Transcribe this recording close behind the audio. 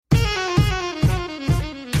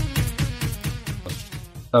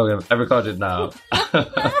Okay, I recorded now.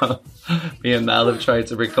 Me and Mel have tried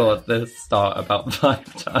to record this start about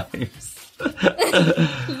 5 times.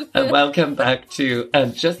 And welcome back to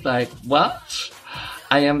Just Like What?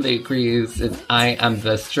 I am the Agrees, and I am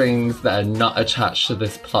the strings that are not attached to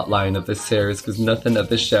this plot line of this series, because nothing of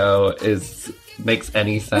the show makes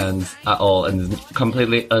any sense at all and is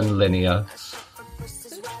completely unlinear.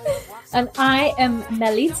 And I am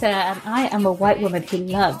Melita, and I am a white woman who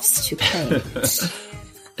loves to paint.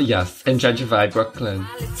 Yes, in gentrified Brooklyn.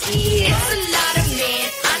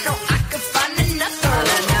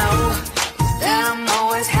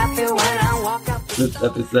 This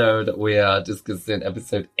episode, we are discussing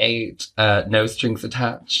episode 8, No Strings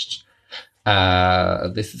Attached.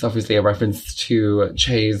 This is obviously a reference to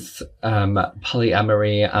Che's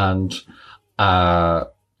polyamory and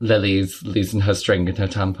Lily's losing her string and her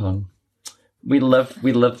tampon. We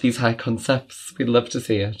love these high concepts. We love to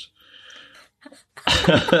see it.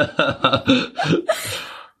 I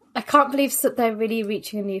can't believe that they're really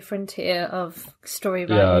reaching a new frontier of story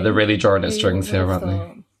writing. Yeah, they're really drawing at strings here,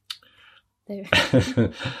 aren't they?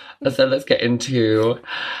 So let's get into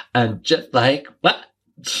Just Like What?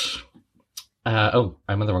 I'm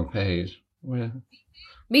on the wrong page. Where?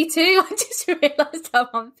 Me too. I just realised I'm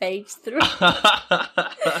on page 3.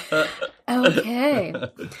 Okay.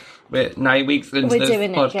 We're 9 weeks into this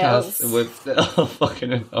podcast and we're still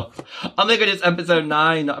fucking it up. Oh my god, it's episode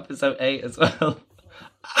 9, not episode 8 as well.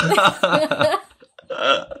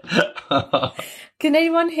 Can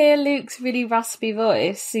anyone hear Luke's really raspy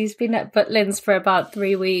voice? He's been at Butlins for about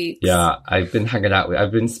 3 weeks. Yeah, I've been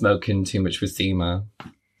smoking too much with Seema.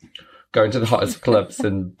 Going to the hottest clubs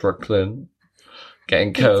in Brooklyn.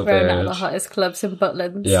 Getting COVID. Thrown out of the hottest clubs in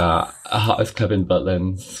Butlins. Yeah, a hottest club in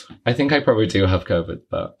Butlins. I think I probably do have COVID,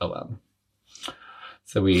 but oh well.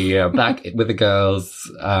 So we are back with the girls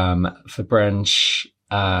for brunch.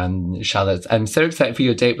 And Charlotte's, I'm so excited for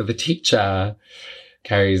your date with the teacher.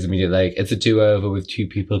 Carrie's immediately like, it's a do-over with 2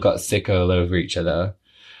 people got sick all over each other.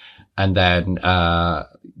 And then,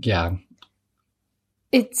 yeah.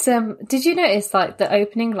 It's, did you notice, like, the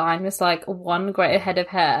opening line was, like, one great head of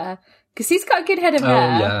hair? Because he's got a good head of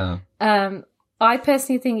hair. Yeah. I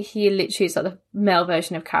personally think he literally is like the male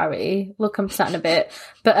version of Carrie. We'll come to that in a bit.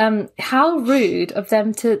 But how rude of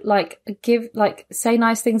them to say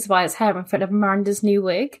nice things about his hair in front of Miranda's new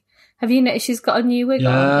wig. Have you noticed she's got a new wig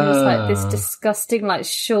on? And it's like this disgusting, like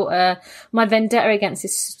shorter. My vendetta against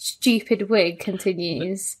this stupid wig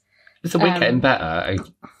continues. Is the wig getting better?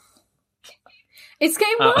 It's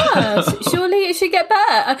getting worse. Surely it should get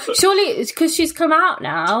better. Surely it's because she's come out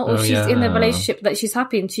now, or she's in the relationship that she's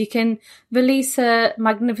happy, and she can release her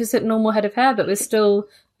magnificent normal head of hair. But we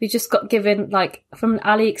just got given like from an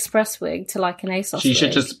AliExpress wig to like an ASOS. She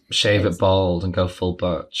should just shave it bald and go full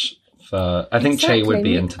butch. I think Che would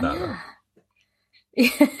be into that.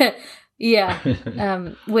 Yeah.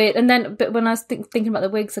 Weird. And then, but when I was thinking about the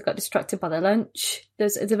wigs, I got distracted by the lunch.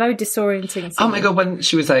 It's a very disorienting scene. Oh my god, when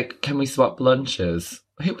she was like, can we swap lunches?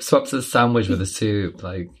 Who swaps a sandwich with a soup?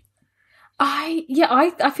 Like,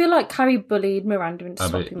 I feel like Carrie bullied Miranda into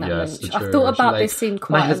swapping that lunch. I thought about this scene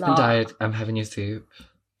quite a lot. My husband died, I'm having your soup.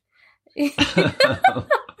 Is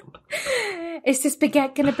this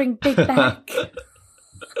baguette going to bring Big back?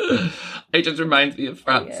 It just reminds me of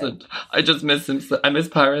Francis. Yeah. I just miss him. I miss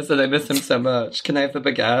Paris and I miss him so much. Can I have the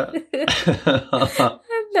baguette?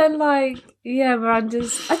 And then,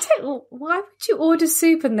 Miranda's. Why would you order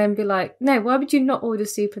soup and then be like, no? Why would you not order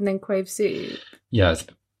soup and then crave soup? Yes,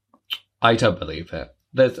 I don't believe it.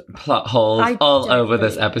 There's plot holes all over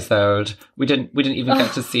this episode. We didn't even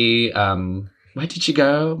get to see. Where did she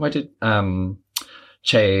go? Where did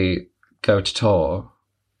Che go to tour?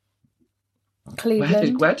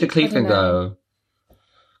 Cleveland. Where did Cleveland go?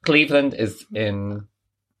 Cleveland is in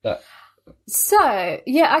that. So,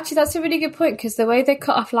 yeah, actually, that's a really good point, because the way they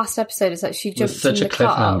cut off last episode is that she jumped in the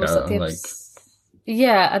car.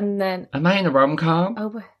 And then... Am I in a rom-com?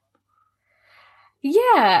 Oh,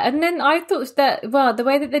 yeah, and then I thought that, the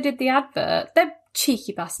way that they did the advert, they're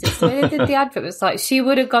cheeky bastards. The way they did the advert was like, she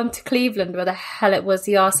would have gone to Cleveland, where the hell it was,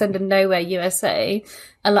 the arse end of nowhere, USA,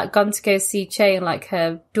 and like gone to go see Che in like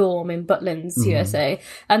her dorm in Butlins, USA,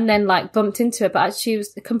 and then like bumped into her, but actually it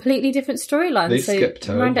was a completely different storyline. They skipped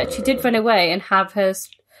over. Miranda actually did run away and have her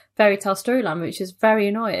fairy tale storyline, which is very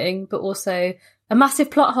annoying, but also a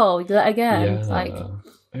massive plot hole yet again.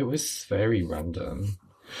 It was very random.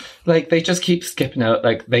 Like, they just keep skipping out.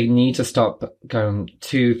 Like, they need to stop going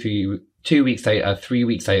 2 weeks later, 3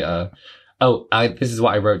 weeks later. Oh, this is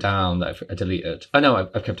what I wrote down that I deleted. Oh no,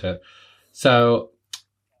 I've kept it. So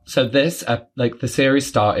So this, like the series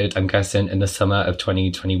started, I'm guessing, in the summer of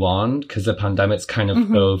 2021 because the pandemic's kind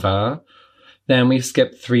of over. Then we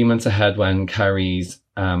skipped 3 months ahead when Carrie's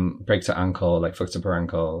breaks her ankle, like fucks up her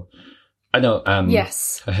ankle. I know,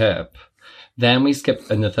 yes, her hip. Then we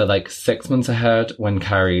skipped another like 6 months ahead when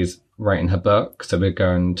Carrie's writing her book. So we're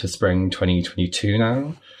going to spring 2022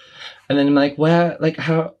 now. And then I'm like, where, like,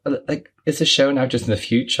 how, like, is the show now just in the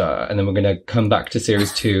future? And then we're going to come back to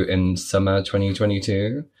series 2 in summer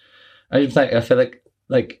 2022. I feel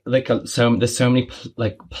like there's so many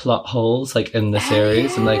plot holes like in the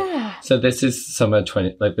series. And like, so this is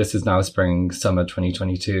this is now summer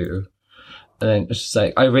 2022. And then it's just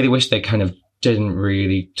like, I really wish they kind of didn't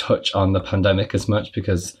really touch on the pandemic as much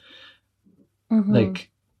because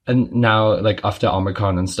like, and now like after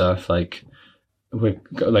Omicron and stuff, like,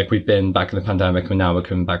 we've been back in the pandemic and now we're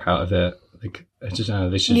coming back out of it. Like, I just don't know,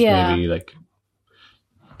 they should really like...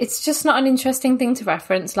 It's just not an interesting thing to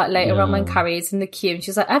reference, like later on when Carrie's in the queue and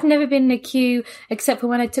she's like, I've never been in a queue except for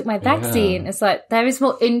when I took my vaccine. It's like, there is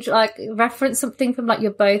more, like, reference something from like you're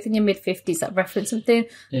both in your mid-50s, like reference something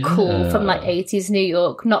cool from like 80s New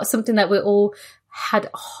York, not something that we're all... I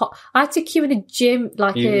had to queue in a gym,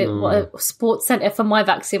 like a sports centre for my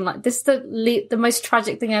vaccine. Like, this is the most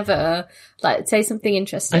tragic thing ever. Like, say something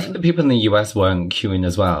interesting. I think the people in the US weren't queuing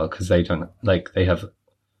as well because they don't, like, they have,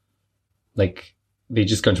 like, they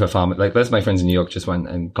just go into a farm. Like, most of my friends in New York just went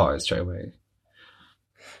and got it straight away.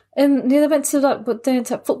 And they went to like, but they went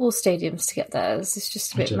to football stadiums to get there. It's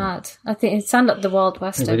just a bit mad. I think it sounded like the Wild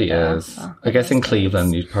West. It really is. I guess in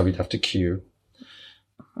Cleveland you'd probably have to queue.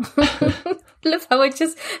 Love how I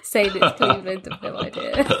just say it's Cleveland. I've no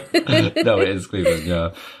idea. No, it is Cleveland,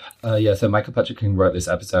 yeah. So Michael Patrick King wrote this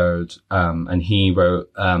episode, and he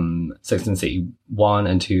wrote Sex and the City 1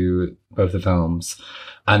 and 2, both the films.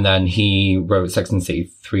 And then he wrote Sex and the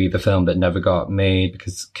City 3, the film that never got made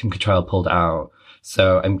because Kim Cattrall pulled out.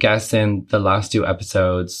 So I'm guessing the last 2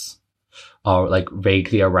 episodes are like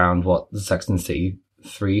vaguely around what the Sex and the City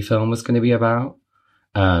 3 film was going to be about.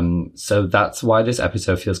 So that's why this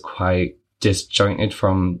episode feels quite disjointed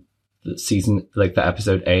from the season, like the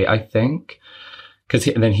episode 8, I think. Because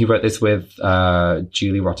then he wrote this with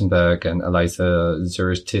Julie Rottenberg and Eliza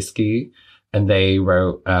Zurotitsky, and they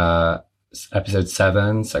wrote episode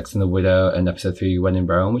 7, Sex and the Widow, and episode 3, When in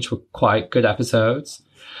Rome, which were quite good episodes.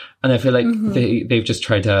 And I feel like they've just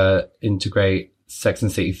tried to integrate Sex and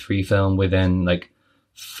the City 3 film within like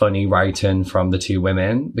funny writing from the 2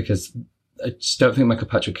 women, because I just don't think Michael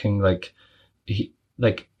Patrick King,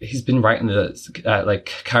 he's been writing the like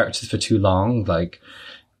characters for too long. Like,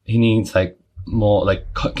 he needs like more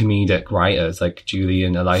like comedic writers. Like Julie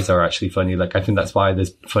and Eliza are actually funny. Like, I think that's why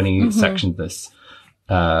there's funny section of this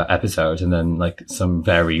episode, and then like some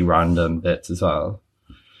very random bits as well.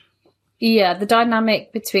 Yeah, the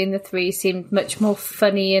dynamic between the 3 seemed much more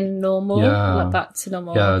funny and normal. Like back to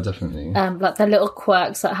normal. Yeah, definitely. Like their little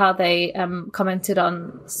quirks, like how they commented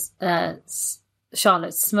on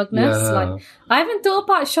Charlotte's smugness. Yeah. Like, I haven't thought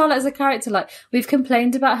about Charlotte as a character. Like, we've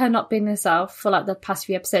complained about her not being herself for like the past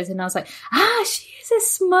few episodes, and I was like, she is a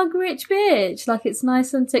smug rich bitch. Like, it's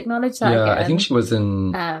nice to acknowledge that. Yeah, again. I think she was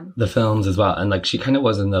in the films as well, and like she kind of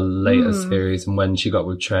was in the later series, and when she got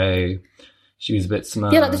with Trey, she was a bit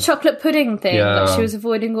smug. Yeah, like the chocolate pudding thing. Yeah. Like, she was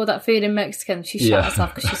avoiding all that food in Mexican. She shot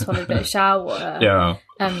herself because she swallowed a bit of shower water. Yeah.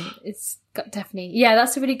 It's got definitely... Yeah,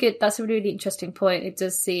 that's a really interesting point. It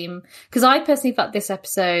does seem... Because I personally felt this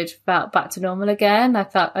episode felt back to normal again. I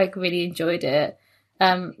felt I really enjoyed it.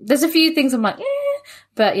 There's a few things I'm like,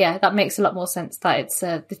 but yeah, that makes a lot more sense that it's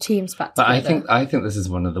the team's back together. But I think this is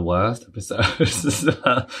one of the worst episodes.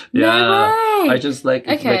 No way! I just like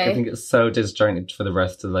I think it's so disjointed for the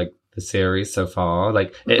rest of like the series so far.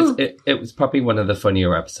 Like it was probably one of the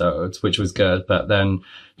funnier episodes, which was good, but then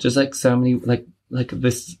just like so many like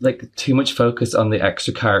this like too much focus on the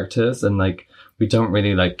extra characters, and like we don't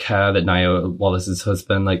really like care that Nia Wallace's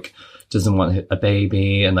husband like doesn't want a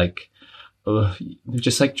baby, and like they're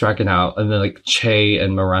just like dragging out, and then like Che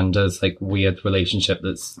and Miranda's like weird relationship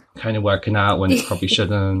that's kind of working out when it probably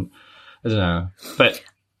shouldn't. I don't know, but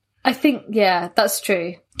I think that's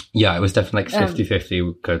true. Yeah, it was definitely like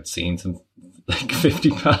 50-50 good scenes and like 50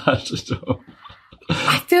 bad.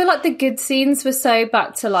 I feel like the good scenes were so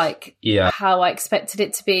back to like how I expected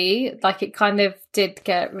it to be. Like, it kind of did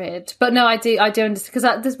get rid. But no, I do understand,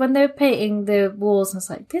 because when they were painting the walls, I was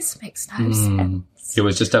like, this makes no sense. It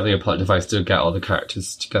was just definitely a plot device to get all the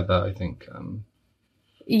characters together, I think.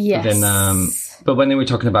 Yes. Then, but when they were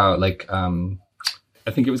talking about like,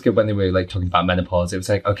 I think it was good when they were like talking about menopause. It was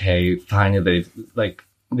like, okay, finally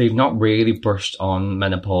they've not really brushed on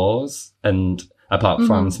menopause, and apart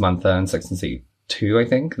from Samantha and Sex and the City 2, I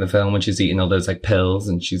think, in the film, when she's eating all those like pills,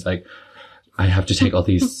 and she's like, I have to take all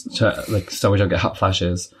these to, like, so I don't get hot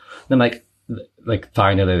flashes. And then like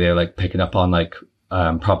finally they're like picking up on like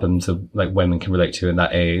problems of like women can relate to in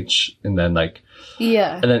that age, and then like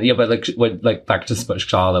and then but like when like back to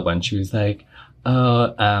Charlotte when she was like,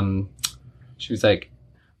 she was like,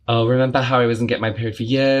 oh, remember how I wasn't getting my period for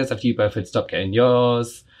years after you both had stopped getting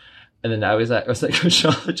yours? And then I was like,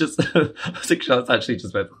 Charlotte Charlotte's actually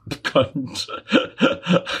just went, cunt.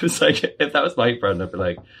 I was like, if that was my friend, I'd be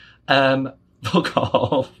like, fuck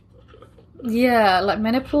off. Yeah, like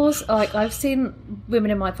menopause, like I've seen women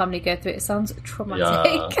in my family go through it. It sounds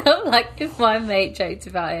traumatic. Yeah. Like if my mate joked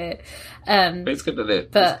about it. But it's good that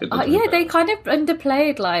they kind of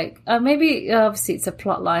underplayed, like, maybe obviously it's a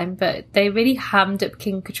plot line, but they really hammed up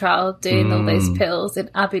Kim Cattrall doing all those pills in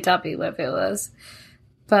Abu Dhabi, wherever it was.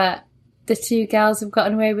 But the 2 girls have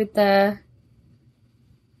gotten away with their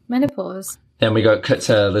menopause. Then we got cut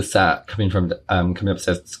to Lisette coming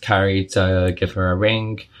upstairs to Carrie to give her a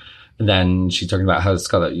ring. And then she's talking about how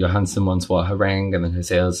Scarlett Johansson once wore her ring, and then her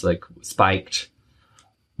sales like spiked.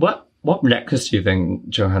 What necklace do you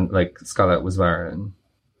think Scarlett was wearing?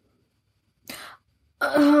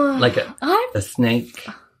 Like a snake.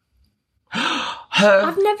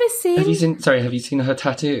 I've never seen. Have you seen her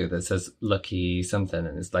tattoo that says "Lucky" something,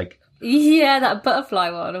 and it's like that butterfly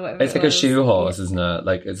one or whatever. It's like a shoe horse, isn't it?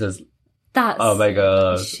 Like it says. That's oh my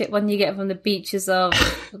god! Shit, when you get from the beaches of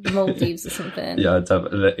the Maldives or something. Yeah,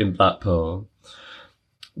 in Blackpool.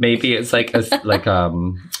 Maybe it's like a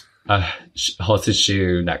horse's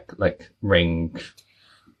shoe neck ring.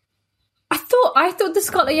 I thought the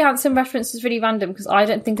Scarlett Johansson reference was really random because I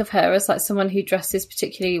don't think of her as like someone who dresses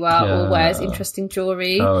particularly well or wears interesting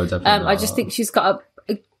jewelry. Oh, definitely. I just think she's got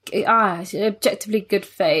an objectively good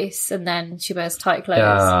face, and then she wears tight clothes.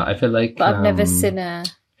 Yeah, I feel like. But I've never seen her.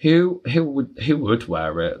 Who would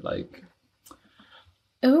wear it? Like,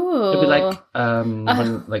 oh, it'd be like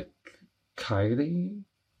like Kylie.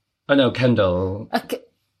 Oh no, Kendall. Okay.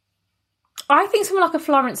 I think someone like a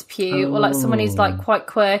Florence Pugh or like someone who's like quite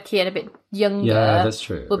quirky and a bit younger. Yeah, that's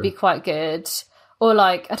true. Would be quite good. Or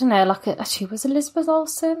like, I don't know, like actually was Elizabeth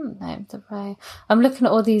Olsen? No, the way. I'm looking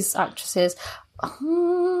at all these actresses.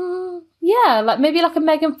 Yeah, like maybe like a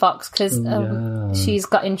Megan Fox because she's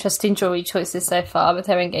got interesting jewelry choices so far with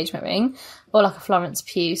her engagement ring, or like a Florence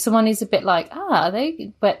Pugh, someone who's a bit like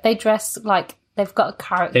they dress like they've got a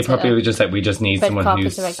character. They probably were just like, we just need someone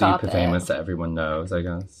who's super famous that everyone knows, I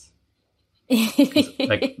guess.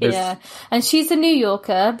 Yeah, and she's a New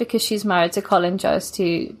Yorker because she's married to Colin Jost,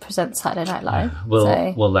 who presents Saturday Night Live. We'll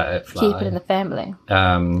let it fly. Keep it in the family.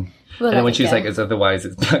 And then when she's like, "It's otherwise,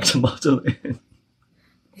 it's back to modelling."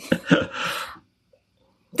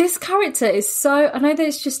 This character is so. I know that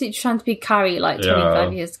it's just trying to be Carrie like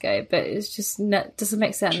 25 years ago, but it's just doesn't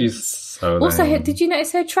make sense. She's so. Also, lame. did you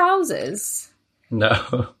notice her trousers?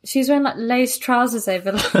 No. She's wearing like lace trousers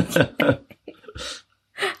over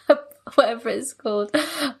whatever it's called.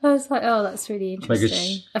 I was like, oh, that's really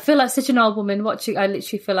interesting. I feel like such an old woman watching. I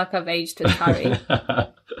literally feel like I've aged with Carrie.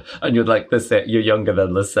 And you're like Lisette. You're younger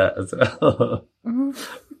than Lisette as well. Mm-hmm.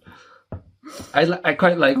 I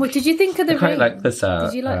quite like. What did you think of the? I quite like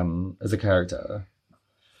Lisette. Did you like as a character?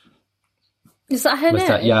 Is that her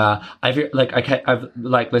name? Yeah, I've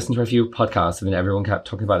listened to a few podcasts, and then everyone kept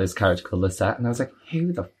talking about this character called Lisette, and I was like,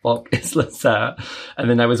 who the fuck is Lisette? And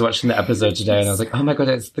then I was watching the episode today, and I was like, oh my god,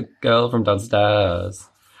 it's the girl from downstairs.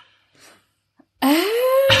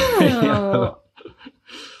 Oh.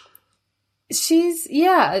 She's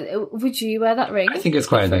would you wear that ring? I think it's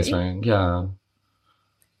quite a nice ring. Yeah.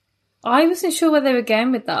 I wasn't sure where they were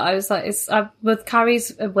going with that. I was like, with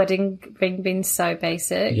Carrie's wedding ring being so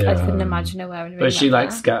basic, I couldn't imagine her wearing a ring. But she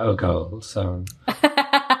likes ghetto gold, so.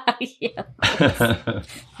 Yeah.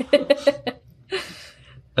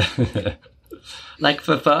 Like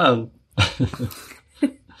for fun.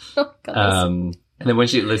 Oh, God. And then when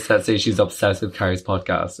Lisette says she's obsessed with Carrie's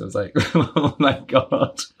podcast, I was like, oh my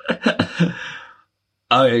god.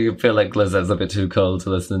 I feel like Lisette's a bit too cool to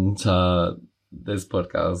listen to this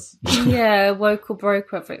podcast. Yeah, Woke or Broke,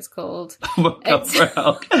 whatever it's called. Woke or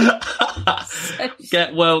Broke.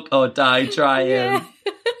 Get woke or die trying. Yeah.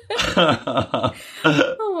 Oh,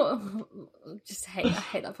 I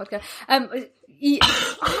hate that podcast.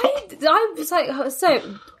 I was like,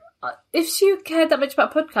 so if she cared that much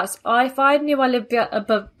about podcasts, if I knew I lived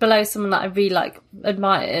below someone that I really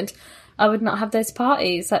admired, I would not have those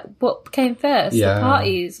parties. Like, what came first? Yeah. The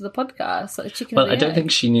parties or the podcast? Like the chicken. Well, I don't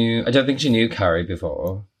think she knew Carrie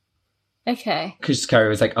before. Okay. Because Carrie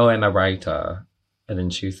was like, "Oh, I'm a writer," and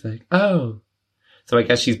then she was like, "Oh, So I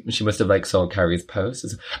guess she must have like saw Carrie's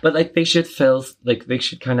post. But like they should feel like they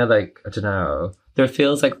should kind of like, I don't know. There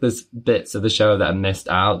feels like there's bits of the show that are missed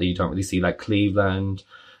out that you don't really see, like Cleveland.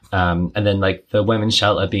 And then like the women's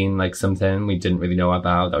shelter being like something we didn't really know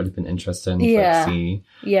about. That would have been interesting to like, see.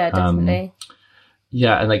 Yeah, definitely.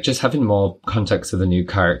 Yeah, and like just having more context of the new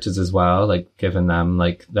characters as well, like giving them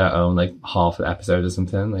like their own like half the episode or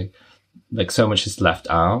something. Like so much is left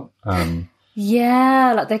out.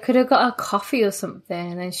 Yeah, like they could have got a coffee or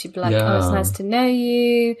something, and then she'd be like, "Oh, it's nice to know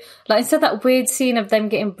you." Like instead of that weird scene of them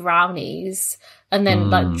getting brownies and then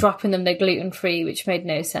like dropping them, they're gluten free, which made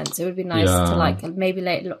no sense. It would be nice to like maybe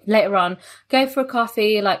later on go for a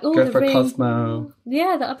coffee, like go for a Cosmo.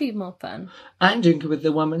 Yeah, that'd be more fun. I'm drinking with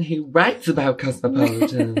the woman who writes about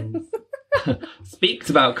cosmopolitans, speaks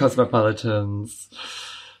about cosmopolitans.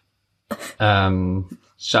 Then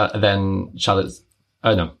Charlotte's.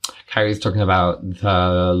 Oh no, Carrie's talking about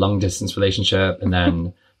the long distance relationship, and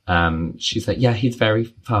then she's like, "Yeah, he's very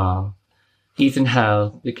far. He's in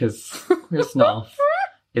hell because Christoph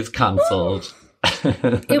is cancelled."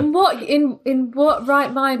 In what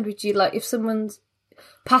right mind would you like if someone's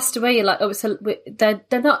passed away? You're like, oh, so they're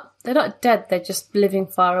not dead. They're just living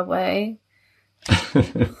far away.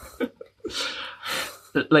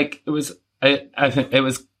 Like it was. I think it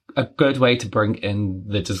was a good way to bring in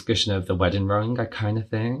the discussion of the wedding ring, I kind of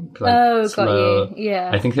think. Like, slow. Got you.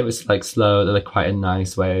 Yeah. I think it was like slow, like quite a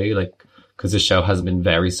nice way, like because the show hasn't been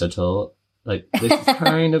very subtle. Like this is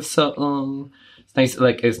kind of subtle. It's nice,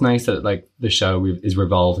 like it's nice that like the show is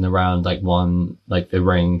revolving around like one, like the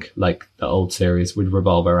ring, like the old series would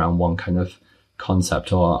revolve around one kind of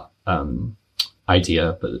concept or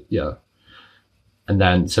idea. But yeah. And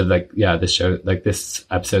then, so like, yeah, this show, like this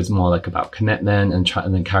episode's more like about commitment and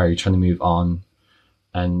then Carrie trying to move on,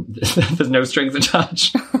 and there's no strings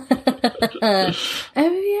attached. Oh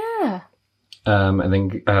yeah. I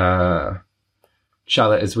think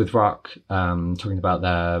Charlotte is with Rock, talking about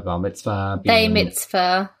their bar mitzvah. They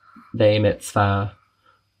mitzvah.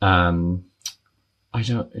 I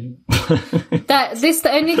don't. The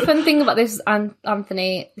only fun thing about this is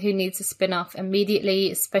Anthony, who needs a spin off immediately,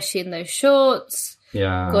 especially in those shorts.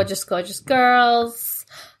 Yeah, gorgeous girls.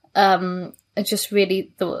 I just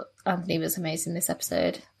really thought Anthony was amazing this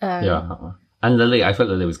episode. Yeah, and Lily, I thought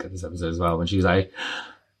Lily was good this episode as well when she was like,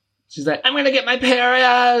 I'm gonna get my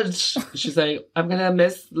period. She's like, I'm gonna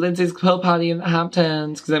miss Lindsay's pool party in the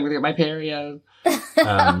Hamptons because I'm gonna get my period.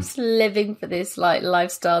 I was living for this like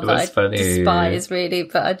lifestyle that I despise, really,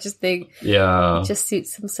 but I just think it just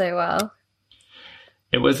suits them so well.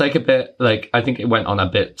 It was like a bit like, I think it went on a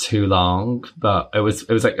bit too long, but it was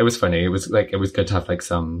funny. It was good to have like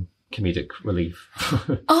some comedic relief.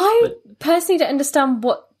 I personally don't understand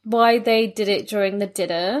why they did it during the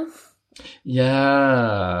dinner.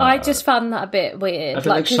 Yeah, I just found that a bit weird. I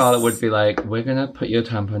feel like Charlotte would be like, we're gonna put your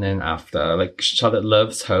tampon in after. Like Charlotte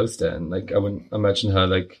loves hosting. Like I wouldn't imagine her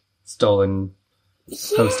like hosting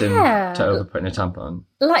to over putting a tampon.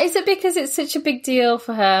 Like, is it because it's such a big deal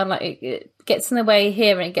for her and like it gets in the way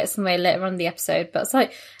here and it gets in the way later on in the episode? But it's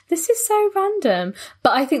like, this is so random.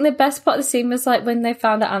 But I think the best part of the scene was like when they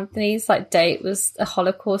found out Anthony's like date was a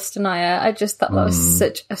Holocaust denier. I just thought that was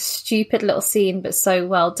such a stupid little scene, but so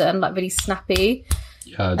well done, like really snappy.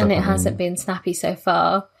 Yeah, definitely. And it hasn't been snappy so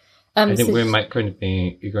far. I think we might going to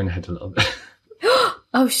be, you're going ahead a little bit.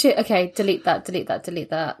 Oh shit, okay, delete that.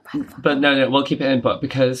 But no, we'll keep it in, but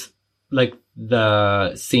because like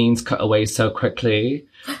the scenes cut away so quickly,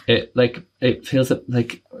 it feels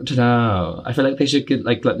like, I don't know, I feel like they should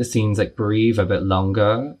let the scenes like breathe a bit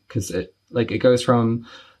longer, because it goes from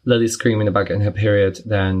Lily screaming about getting her period,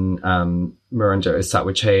 then Miranda is sat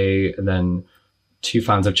with Che, and then two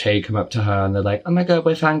fans of Che come up to her and they're like, oh my god,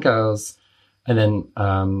 we're fangirls, and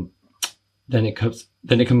then it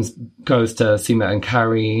goes to Seema and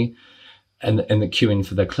Carrie, and the queuing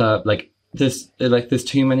for the club. Like there's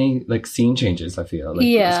too many like scene changes. I feel like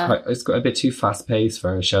it's got a bit too fast paced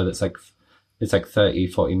for a show that's like it's like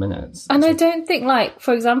 30-40 minutes. And I don't think, like,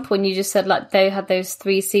 for example, when you just said like they had those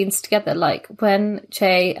three scenes together, like when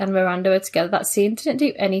Che and Miranda were together, that scene didn't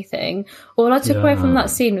do anything. All I took away from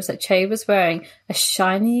that scene was that Che was wearing a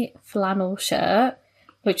shiny flannel shirt,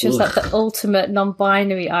 which is like the ultimate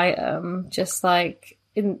non-binary item, just like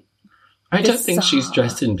I don't think she's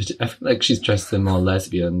dressed in. I feel like she's dressed in more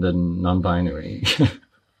lesbian than non-binary.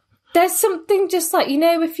 There's something just like, you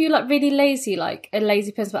know, if you're like really lazy, like a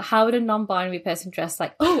lazy person, but how would a non-binary person dress?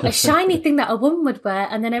 Like, oh, a shiny thing that a woman would wear,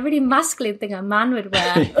 and then a really masculine thing a man would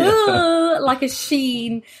wear. Ooh, like a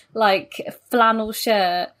sheen, like flannel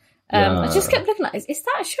shirt. I just kept looking at it. Is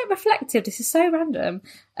that a shirt reflective? This is so random.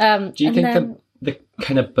 Do you think the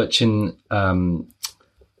kind of butching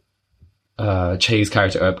Che's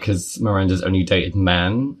character up because Miranda's only dated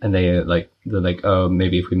men, and they're like, oh,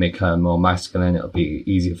 maybe if we make her more masculine, it'll be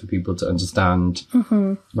easier for people to understand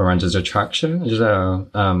Miranda's attraction. I don't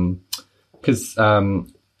know, because oh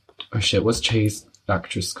shit, what's Che's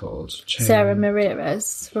actress called? Sarah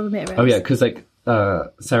Ramirez. Oh yeah, because like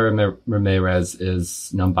Sarah Ramirez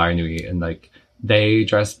is non-binary, and like they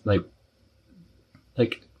dress like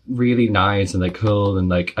really nice and like cool, and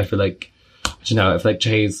like I feel like, you know, if like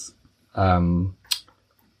Che's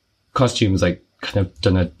costumes like kind of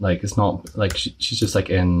done it, like it's not like she's just like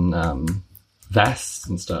in vests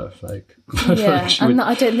and stuff, like yeah. And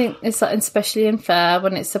I don't think it's like especially unfair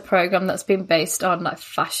when it's a program that's been based on like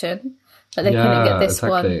fashion, that they couldn't get this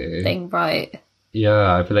one thing right.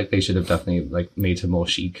 Yeah, I feel like they should have definitely like made her more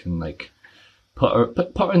chic and like put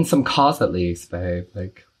her in some cars at least, babe.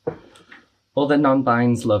 Like all the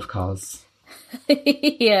non-bines love cars.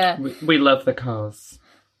 Yeah, we love the cars.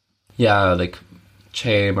 Yeah, like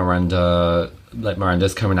Che, Miranda, like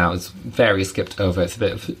Miranda's coming out is very skipped over. It's a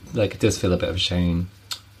bit of, like, it does feel a bit of a shame.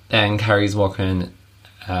 Then Carrie's walking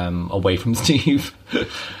away from Steve,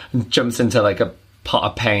 jumps into like a pot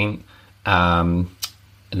of paint, and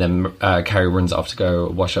then Carrie runs off to go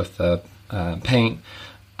wash off the paint.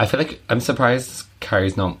 I feel like I'm surprised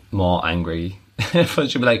Carrie's not more angry. She'll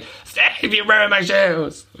be like, "Steve, you're wearing my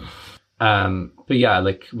shoes." But yeah,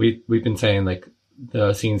 like we've been saying, like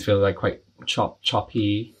the scenes feel like quite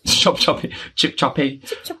choppy. So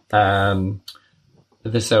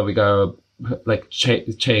we go like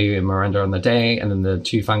Che and Miranda on the day, and then the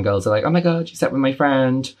two fangirls are like, "Oh my god, you slept with my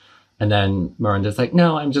friend," and then Miranda's like,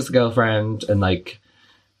 "No, I'm just a girlfriend," and like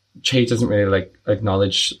Che doesn't really like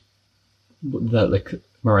acknowledge that like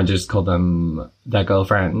Miranda just called them their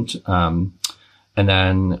girlfriend. And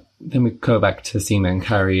then we go back to Seema and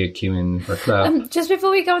Carrie queuing for a club. Just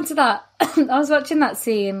before we go into that, I was watching that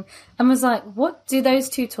scene and was like, what do those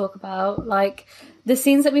two talk about? Like, the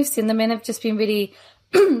scenes that we've seen them in have just been really,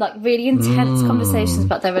 like, really intense conversations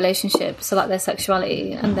about their relationship, so, like, their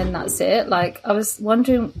sexuality, and then that's it. Like, I was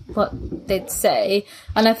wondering what they'd say,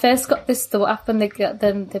 and I first got this thought up when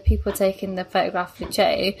the people taking the photograph with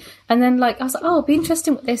Che, and then, like, I was like, oh, it'll be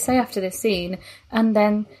interesting what they say after this scene, and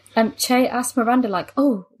then Che asked Miranda, like,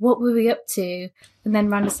 oh, what were we up to? And then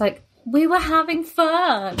Miranda's like, we were having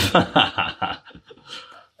fun.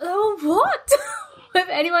 Oh, what?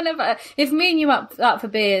 If me and you were out for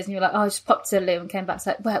beers and you're like, oh, I just popped to the loo and came back, it's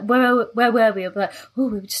like, where were we? I'd be like, oh,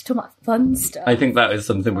 we were just talking about fun stuff. I think that is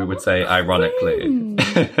something we would say ironically.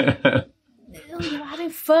 Oh, you were having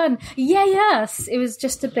fun. Yeah, yes. It was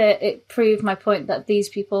just a bit, it proved my point that these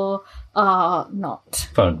people are not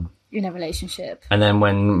fun in a relationship. And then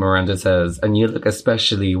when Miranda says, and you look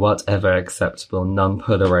especially whatever acceptable,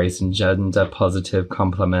 non-polarizing, gender-positive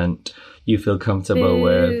compliment you feel comfortable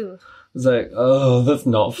with. It's like, oh, that's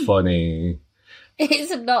not funny.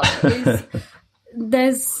 It's not.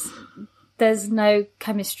 There's no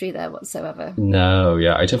chemistry there whatsoever. No,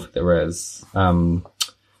 yeah, I don't think there is. Well,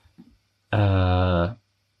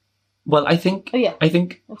 I think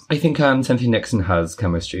Cynthia Nixon has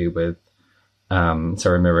chemistry with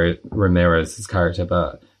Sarah Ramirez's character,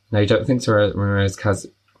 but I don't think Sarah Ramirez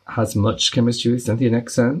has much chemistry with Cynthia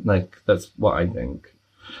Nixon. Like, that's what I think.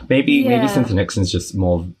 Maybe Cynthia Nixon's just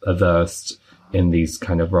more averse in these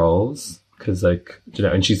kind of roles because, like, you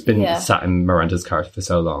know, and she's been sat in Miranda's character for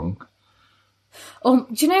so long. Do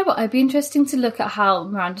you know what? It'd be interesting to look at how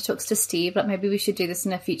Miranda talks to Steve. Like, maybe we should do this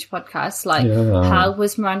in a future podcast. Like, how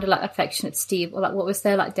was Miranda like affectionate to Steve, or like what was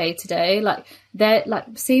their like day to day? Like, they're like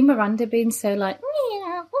seeing Miranda being so like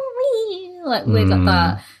weird like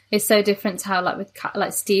that. It's so different to how, like, with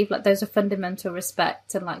Steve, like, there's a fundamental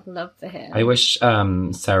respect and, like, love for him. I wish I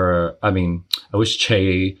wish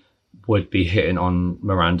Che would be hitting on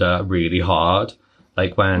Miranda really hard.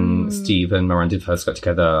 Like, when Steve and Miranda first got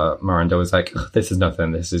together, Miranda was like, this is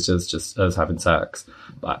nothing, this is just us having sex.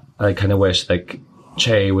 But I kind of wish, like,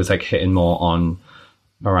 Che was, like, hitting more on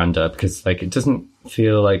Miranda, because, like, it doesn't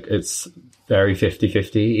feel like it's very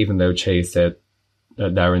 50-50, even though Che said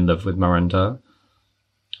that they're in love with Miranda.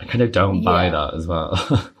 I kind of don't buy that as well.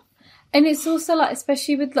 And it's also like,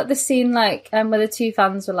 especially with like the scene, like where the two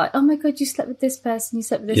fans were like, "Oh my god, you slept with this person, you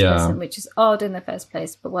slept with this person," which is odd in the first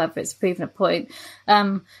place, but whatever, it's proven a point.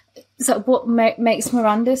 So what makes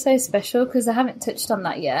Miranda so special? Because I haven't touched on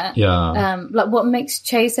that yet. Yeah. Like, what makes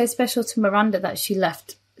Che so special to Miranda that she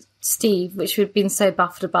left Steve, which we've been so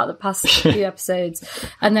baffled about the past few episodes,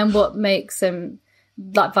 and then what makes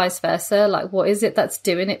like vice versa, like what is it that's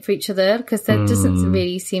doing it for each other? Because there doesn't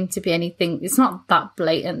really seem to be anything. It's not that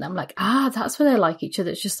blatant. I'm like, that's where they like each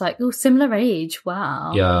other. It's just like, oh, similar age.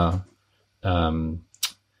 Wow. Yeah.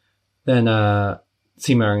 Then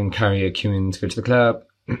Seema and Carrie are queuing to go to the club.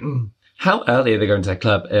 How early are they going to the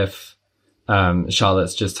club if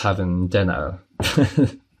Charlotte's just having dinner?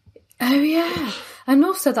 Oh yeah. And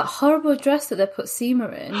also that horrible dress that they put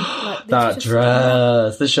Seema in. Like, that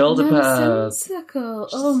dress, the shoulder pads. Nonsensical.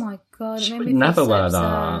 Oh my God. She would never wear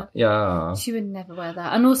that. Yeah. She would never wear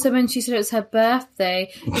that. And also when she said it was her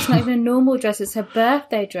birthday, it's not even a normal dress, it's her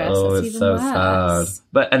birthday dress. Oh, That's it's even so worse. sad.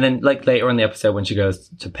 But, and then like later in the episode when she goes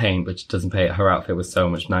to paint, but she doesn't paint, her outfit was so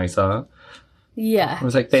much nicer. Yeah. I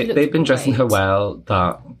was like, they've been dressing her well,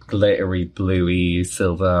 that glittery, bluey,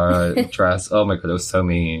 silver dress. Oh my God, it was so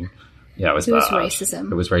mean. Yeah, it was bad.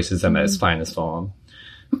 Racism. It was racism at its finest form.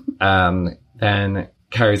 Then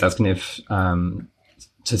Carrie's asking if to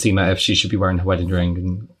Seema if she should be wearing her wedding ring,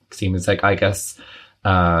 and Seema's like, I guess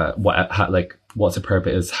what's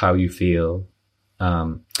appropriate is how you feel.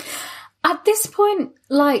 At this point,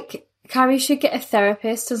 like, Carrie should get a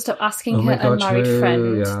therapist and stop asking her unmarried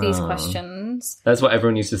friend these questions. That's what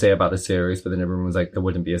everyone used to say about the series, but then everyone was like, there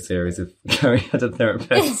wouldn't be a series if Carrie had a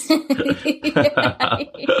therapist.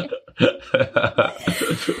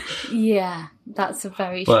 Yeah, that's a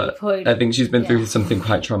very true point. I think she's been through something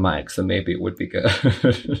quite traumatic, so maybe it would be good.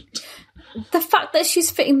 The fact that she's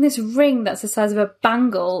fitting this ring that's the size of a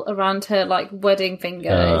bangle around her like wedding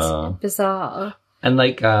finger is bizarre. And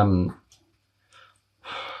like the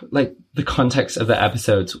context of the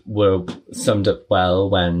episodes were summed up well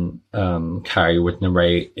when Carrie would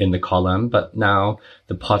narrate in the column, but now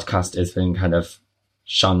the podcast has been kind of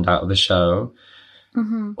shunned out of the show.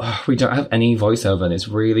 Mm-hmm. We don't have any voiceover, and it's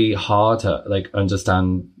really hard to like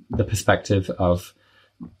understand the perspective of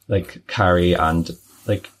like Carrie, and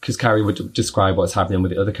like because Carrie would describe what's happening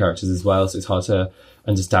with the other characters as well, so it's hard to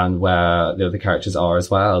understand where the other characters are as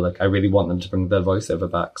well. Like I really want them to bring their voiceover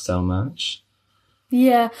back so much.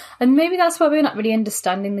 Yeah, and maybe that's why we're not really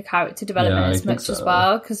understanding the character development as much as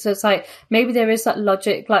well, because it's like maybe there is that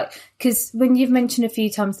logic, like because when you've mentioned a few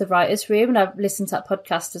times the writer's room, and I've listened to that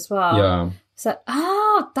podcast as well, it's like,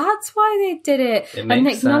 that's why they did it, and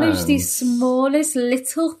they acknowledge these smallest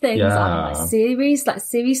little things on like series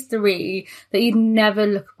 3 that you'd never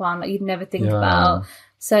look upon, like you'd never think about.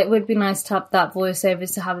 So it would be nice to have that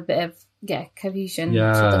voiceovers to have a bit of cohesion to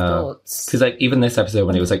the thoughts. Because like even this episode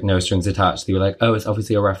when it was like no strings attached, they were like, oh, it's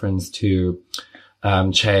obviously a reference to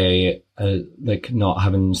Che like not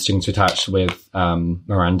having strings attached with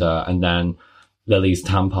Miranda, and then Lily's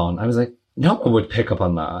tampon. I was like, no one would pick up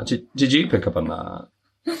on that. Did you pick up on that?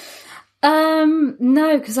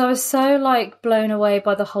 No, because I was so like blown away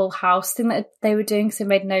by the whole house thing that they were doing, because it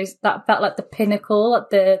made that felt like the pinnacle,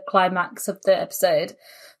 like the climax of the episode.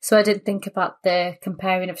 So I didn't think about the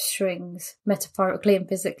comparing of strings metaphorically and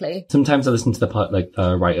physically. Sometimes I listen to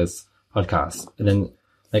the writers' podcast, and then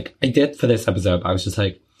like I did for this episode, I was just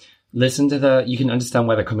like, listen to you can understand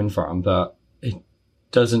where they're coming from, but it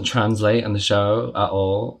doesn't translate on the show at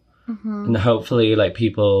all. Mm-hmm. And hopefully like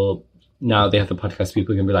people, now they have the podcast,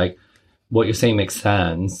 people can be like, what you're saying makes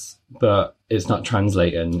sense, but it's not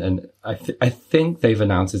translating. And I think they've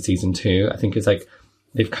announced it season 2. I think it's like,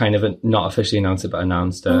 they've kind of not officially announced it, but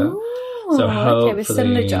announced it. Ooh, so hopefully, with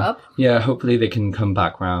similar job. Yeah, hopefully they can come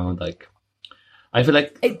back round. Like, I feel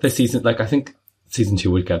like the season, like I think season 2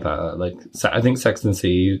 would get better. Like, I think Sex and the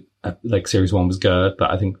City, like series 1 was good,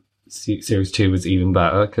 but I think series 2 was even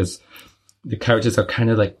better because the characters are kind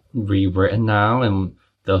of like rewritten now, and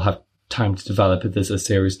they'll have time to develop if there's a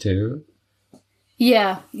series 2.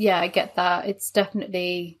 Yeah, I get that. It's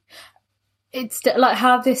definitely, like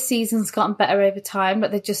how this season's gotten better over time,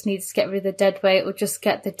 but they just need to get rid of the dead weight or just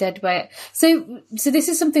get the dead weight. So this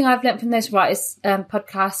is something I've learned from those writers'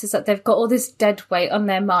 podcasts, is that they've got all this dead weight on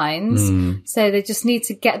their minds. So they just need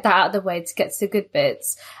to get that out of the way to get to the good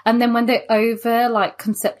bits. And then when they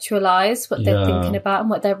conceptualize what they're thinking about and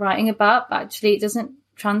what they're writing about, actually it doesn't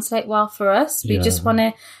translate well for us. We just want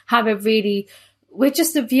to have we're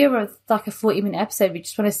just a viewer of like a 40-minute episode. We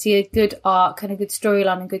just want to see a good arc and a good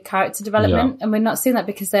storyline and good character development. And we're not seeing that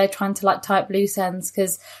because they're trying to like tie up loose ends,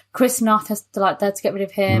 because Chris Noth has to like there to get rid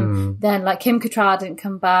of him. Then like Kim Cattrall didn't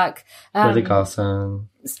come back. Willie Garson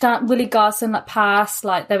like passed.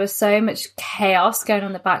 Like there was so much chaos going on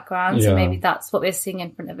in the background. So maybe that's what we're seeing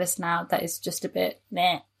in front of us now. That is just a bit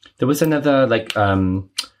meh. There was another like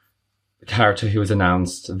character who was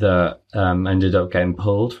announced that ended up getting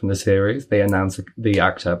pulled from the series. They announced the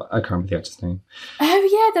actor, but I can't remember the actor's name. Oh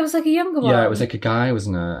yeah, there was like a younger one. Yeah, it was like a guy,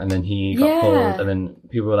 wasn't it? And then he got pulled, and then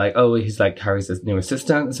people were like, "Oh, he's like Carrie's new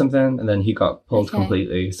assistant or something," and then he got pulled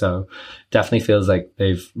completely. So definitely feels like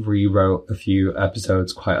they've rewrote a few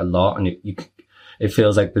episodes quite a lot, and it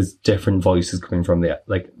feels like there's different voices coming from the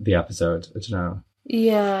episode. I don't know.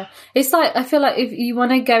 Yeah, it's like I feel like if you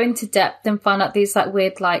want to go into depth and find out these like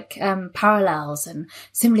weird like parallels and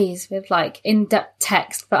similes with like in-depth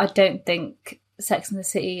text, but I don't think Sex and the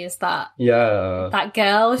City is that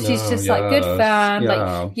girl. She's just like good fun.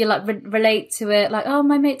 Like you like relate to it. Like, oh,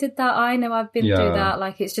 my mate did that. I know, I've been through that.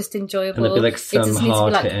 Like it's just enjoyable. And there'll be like some it doesn't need to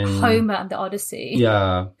be like Homer and the Odyssey.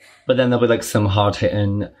 Yeah, but then there'll be like some hard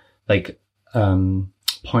hitting like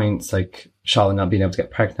points, like Charlotte not being able to get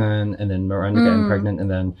pregnant, and then Miranda getting pregnant, and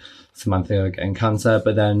then Samantha getting cancer.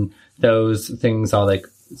 But then those things are like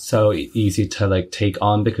so easy to like take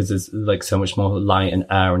on because there's like so much more light and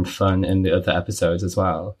air and fun in the other episodes as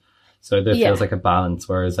well. So there feels like a balance,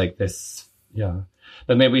 whereas like this,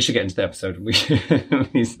 But maybe we should get into the episode.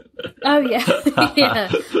 Oh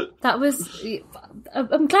yeah. That was.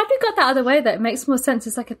 I'm glad we got that out of the way. That it makes more sense.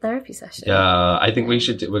 It's like a therapy session. Yeah, I think we're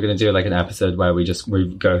going to do like an episode where we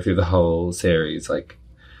go through the whole series, like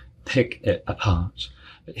pick it apart.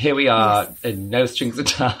 But here we are, and no strings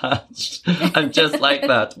attached, and just like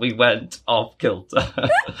that, we went off kilter.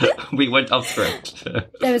 We went off script.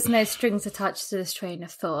 There was no strings attached to this train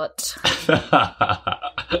of thought.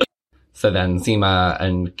 So then Seema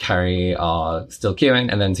and Carrie are still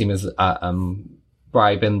queuing, and then Seema's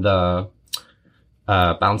bribing the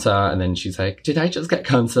bouncer, and then she's like, "Did I just get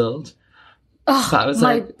cancelled?" Oh, that was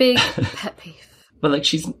my big pet peeve. But like,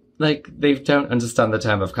 she's like, they don't understand the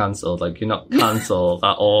term of cancelled. Like, you're not cancelled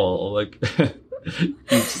at all. Like, you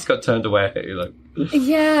just got turned away. Like,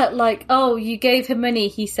 yeah, like, oh, you gave him money.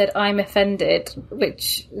 He said, "I'm offended,"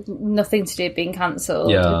 which nothing to do with being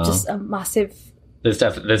cancelled. Yeah, just a massive. There's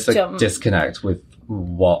a disconnect with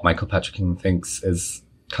what Michael Patrick King thinks is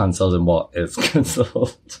cancelled and what is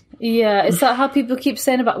cancelled. Yeah, it's like how people keep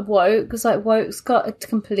saying about woke, because like woke's got a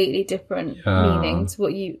completely different meaning to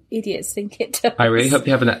what you idiots think it does. I really hope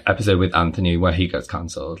you have an episode with Anthony where he gets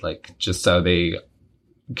cancelled, like just so they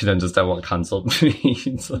can understand what cancelled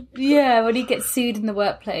means. Yeah, when he gets sued in the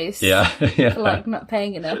workplace. Yeah. For like not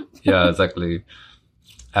paying enough. Yeah, exactly.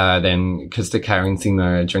 Then Krista, Carrie and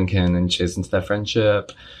Seema are drinking and cheers into their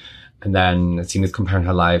friendship. And then Seema's comparing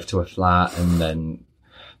her life to a flat, and then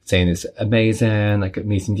saying it's amazing, like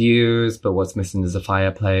amazing views, but what's missing is a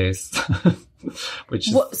fireplace.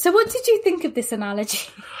 So what did you think of this analogy?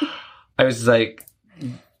 I was like,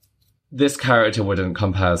 this character wouldn't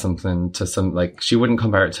compare something to she wouldn't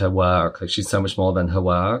compare it to her work. Like, she's so much more than her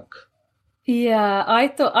work. Yeah, I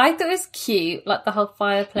thought it was cute, like the whole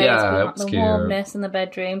fireplace, like the warmness in the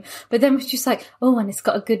bedroom. But then she's like, "Oh, and it's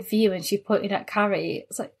got a good view," and she pointed at Carrie.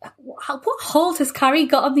 It's like, what hold has Carrie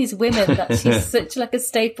got on these women that she's such like a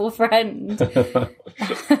staple friend?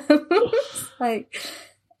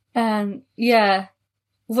 Yeah.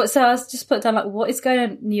 So I was just put down like, what is going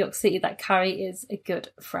on in New York City that Carrie is a good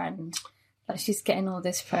friend? Like, she's getting all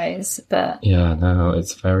this praise, but yeah, no,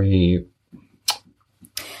 it's very.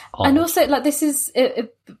 And also, like, this is a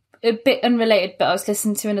bit unrelated, but I was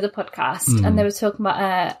listening to another podcast and they were talking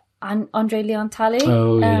about Andre Leon Talley.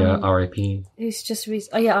 Oh, yeah, R.I.P. Who's just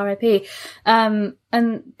R.I.P. And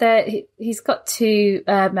he's got 2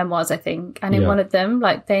 memoirs, I think, and in one of them,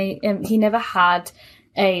 like, he never had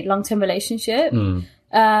a long-term relationship.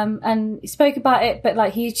 And he spoke about it, but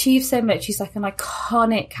like he achieved so much. He's like an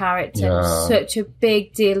iconic character, such a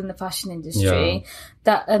big deal in the fashion industry.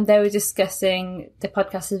 And they were discussing, the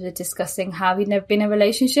podcasters were discussing how he'd never been in a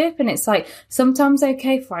relationship, and it's like sometimes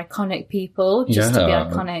okay for iconic people just to be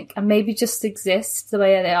iconic and maybe just exist the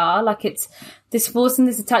way they are. Like, it's this force and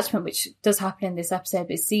this attachment, which does happen in this episode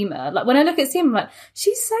with Seema. Like, when I look at Seema, I'm like,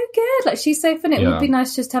 she's so good. Like, she's so fun. It would be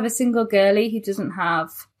nice just to have a single girlie who doesn't have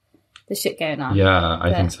the shit going on. Yeah,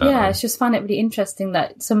 I think so. Yeah, I just find it really interesting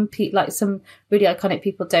that some really iconic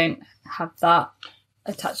people don't have that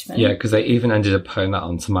attachment. Yeah, because they even ended up putting that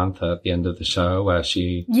on Samantha at the end of the show, where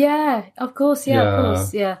she. Yeah, of course.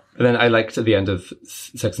 Yeah. But then I liked at the end of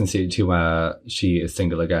Sex and the City 2 where she is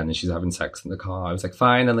single again and she's having sex in the car. I was like,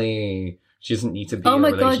 finally, she doesn't need to be in a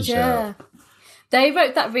relationship. Oh my god, yeah. They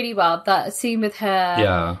wrote that really well, that scene with her.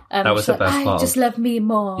 Yeah, that was the best part. Just love me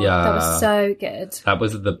more. Yeah. That was so good. That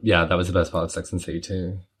was the best part of Sex and the City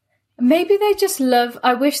too. Maybe they just love,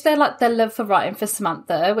 I wish their love for writing for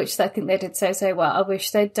Samantha, which I think they did so well. I wish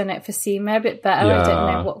they'd done it for Seema a bit better. Yeah. I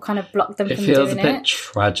don't know what kind of blocked them from doing it. It feels a bit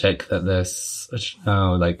tragic that this, I don't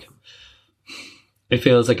know, like, it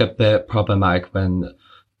feels like a bit problematic when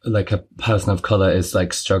like a person of color is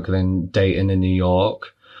like struggling dating in New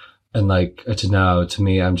York. And like, I don't know, to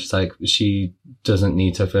me, I'm just like, she doesn't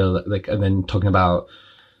need to feel like, and then talking about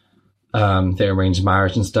the arranged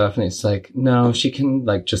marriage and stuff, and it's like, no, she can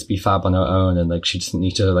like just be fab on her own, and like she doesn't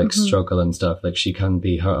need to like struggle and stuff. Like she can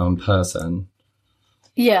be her own person.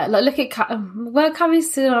 Yeah, like look at well,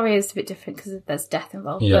 Carrie's scenario is a bit different because there's death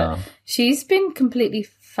involved. Yeah, but she's been completely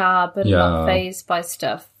fab and not phased by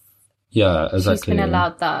stuff. Yeah, exactly. She's been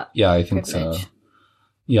allowed that. Yeah, I think privilege. so.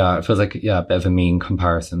 Yeah, it feels like a bit of a mean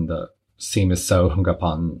comparison that Seema is so hung up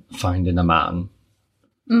on finding a man.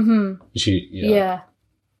 Mm-hmm. Yeah.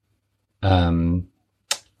 Then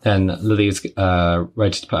Lily's ready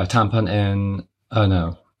to put a tampon in. Oh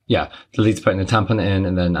no. Yeah. Lily's putting a tampon in,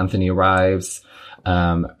 and then Anthony arrives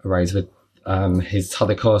with his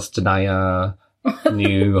Holocaust denier,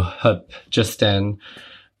 new hub Justin.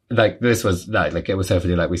 Like this was like it was so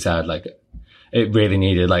funny, like we said, like it really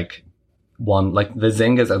needed like one, like the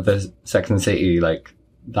zingers of the Sex and the City, like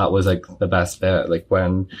that was like the best bit. Like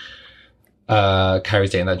when Carrie's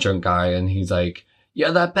dating that drunk guy and he's like,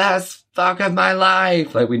 "You're the best fuck of my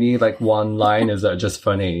life." Like we need like one liners that are just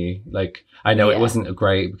funny. Like I know it wasn't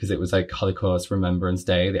great because it was like Holocaust Remembrance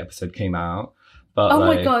Day, the episode came out. But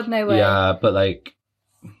my god, no way. Yeah, but like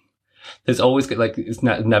there's always like it's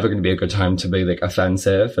never going to be a good time to be like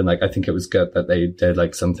offensive, and like I think it was good that they did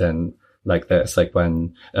like something like this, like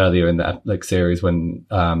when earlier in the like series when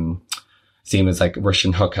Seema's like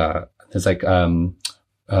Russian hooker, there's like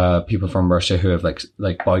people from Russia who have like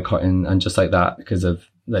boycotting and just like that because of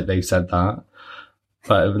like they've said that.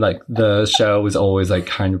 But like the show was always like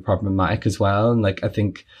kind of problematic as well, and like I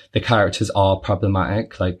think the characters are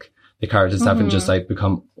problematic. Like the characters haven't just like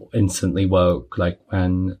become instantly woke, like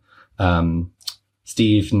when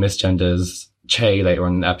Steve misgenders Che later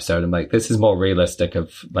on in the episode. I'm like, this is more realistic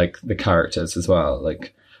of like the characters as well.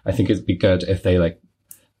 Like I think it'd be good if they like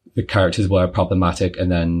the characters were problematic, and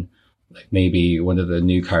then like maybe one of the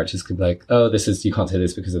new characters could be like, oh, this is, you can't say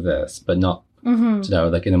this because of this, but not, you know,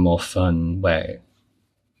 like in a more fun way.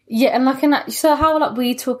 Yeah, and like, so how like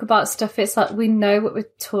we talk about stuff, it's like we know what we're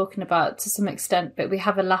talking about to some extent, but we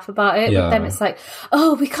have a laugh about it. Yeah. With them, it's like,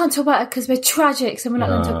 oh, we can't talk about it because we're tragic, so we're not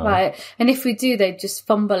going to talk about it. And if we do, they just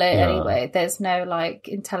fumble it anyway. There's no like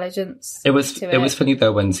intelligence. It was funny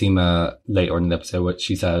though when Seema later on in the episode, what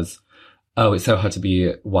she says, "Oh, it's so hard to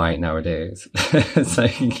be white nowadays." It's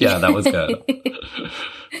like, yeah, that was good.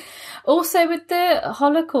 Also, with the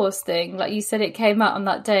Holocaust thing, like you said, it came out on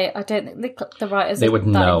that day. I don't think the writers they would that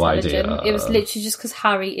no intelligent. idea. It was literally just because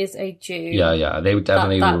Harry is a Jew. Yeah, they would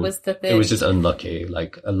definitely. That was the thing. It was just unlucky.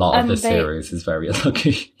 Like a lot of the series is very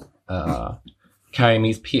unlucky. Carrie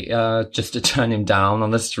meets Peter just to turn him down on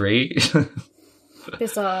the street.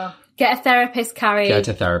 Bizarre. Get a therapist, Carrie.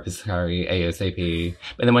 ASAP.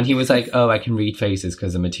 But then when he was like, "Oh, I can read faces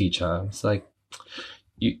because I'm a teacher," it's like.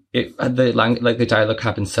 The dialogue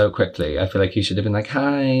happened so quickly. I feel like he should have been like,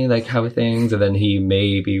 "Hi, like how are things?" And then he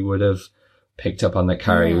maybe would have picked up on that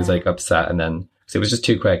Carrie was like upset, and then because it was just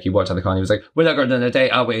too quick. He walked out the car and he was like, "We're not going on a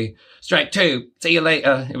date, are we? Strike two. See you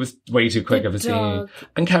later." It was way too quick of a scene.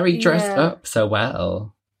 And Carrie dressed up so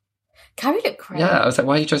well. Carrie looked great. Yeah, I was like,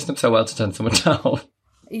 "Why are you dressing up so well to turn someone down?"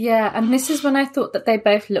 Yeah, and this is when I thought that they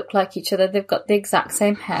both look like each other. They've got the exact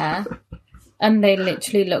same hair, and they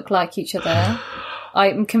literally look like each other.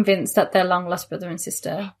 I'm convinced that they're long lost brother and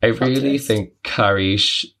sister. I really think Carrie,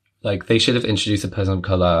 they should have introduced a person of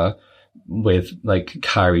colour with, like,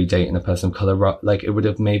 Carrie dating a person of colour. Like, it would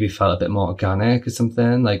have maybe felt a bit more organic or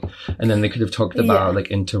something. Like, and then they could have talked about, like,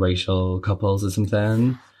 interracial couples or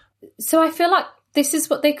something. So I feel like this is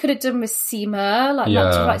what they could have done with Seema. Like,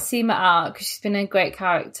 not to write Seema out because she's been a great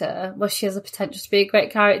character. Well, she has a potential to be a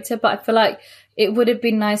great character, but I feel like it would have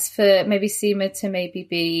been nice for maybe Seema to maybe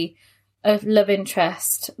be a love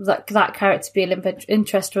interest, like that character to be a love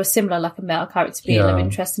interest, or a similar, like a male character to be a love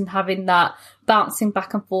interest, and having that bouncing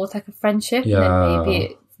back and forth like a friendship, and then maybe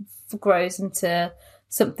it grows into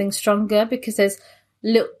something stronger. Because there's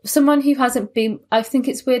someone who hasn't been. I think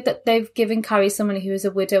it's weird that they've given Carrie someone who is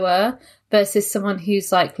a widower versus someone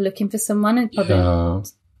who's like looking for someone and probably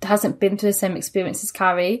hasn't been through the same experience as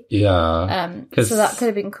Carrie. So that could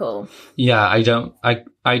have been cool. I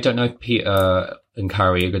don't know if Peter and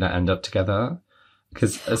Carrie are going to end up together,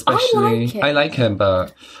 because especially I like him,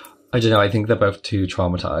 but I don't know, I think they're both too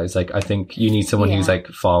traumatized. Like, I think you need someone who's like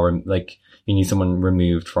like you need someone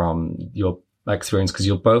removed from your experience, because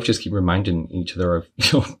you'll both just keep reminding each other of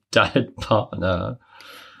your dead partner.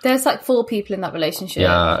 There's like 4 people in that relationship.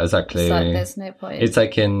 Yeah, exactly. It's like, there's no point. It's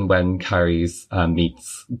like in when Carrie's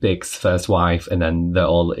meets Big's first wife, and then they're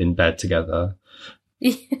all in bed together.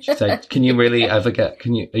 She said, "Are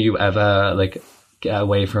you ever like get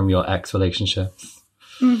away from your ex relationships?"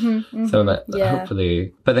 So that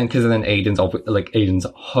hopefully, but then because then Aiden's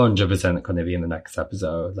 100% going to be in the next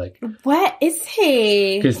episode. Like, where is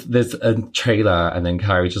he? Because there's a trailer, and then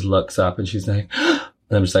Carrie just looks up, and she's like, and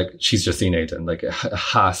I'm just like, she's just seen Aiden. Like, it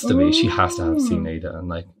has to be. She has to have seen Aiden.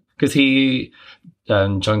 Like, because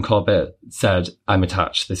John Corbett said, "I'm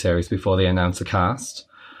attached" to the series before they announced the cast.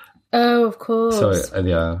 Oh, of course. So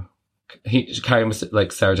yeah. Carrie must,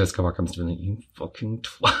 like, Sarah Jessica Parker must have been like, "You fucking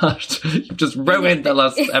twat. You've just ruined the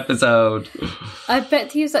last episode." I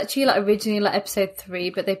bet he was actually like originally like episode 3,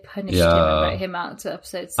 but they punished him and wrote him out to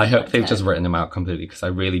episode 6. I hope they've just written him out completely, because I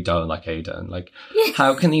really don't like Aiden. Like,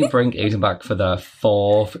 how can you bring Aiden back for the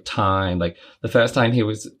 4th time? Like, the first time he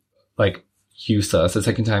was like useless. The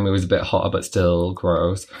second time he was a bit hotter but still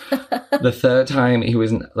gross. The third time he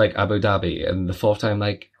was in like Abu Dhabi, and the 4th time,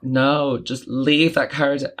 like, no, just leave that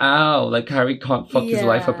character out. Like, Carrie can't fuck his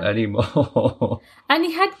life up anymore. And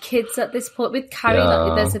he had kids at this point. With Carrie,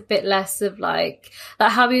 like, there's a bit less of like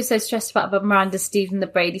how he was so stressed about Miranda, Steve, and the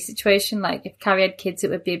Brady situation. Like, if Carrie had kids,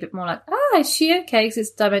 it would be a bit more like, is she okay? Because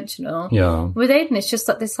it's dimensional. Yeah. With Aiden, it's just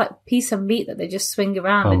like this like piece of meat that they just swing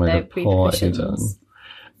around with no repercussions.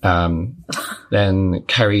 Then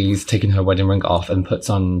Carrie's taking her wedding ring off and puts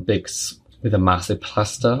on Biggs with a massive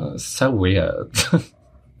plaster. It's so weird.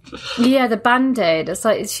 Yeah, the Band-Aid. It's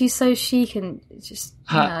like, she's so chic and just,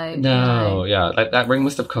 no. Yeah, like, that ring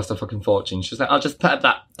must have cost a fucking fortune. She's like, "I'll just put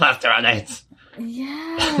that plaster on it."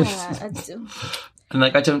 Yeah. And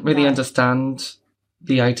like, I don't really understand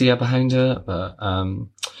the idea behind it, but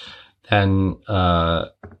then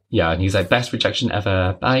and he's like, "Best rejection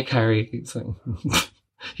ever. Bye, Carrie." It's like,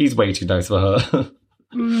 he's way too nice for her.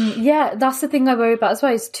 Yeah, that's the thing I worry about as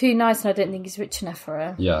well. He's too nice, and I don't think he's rich enough for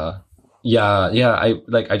her. Yeah.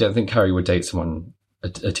 I don't think Carrie would date someone, a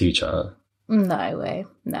teacher. No way,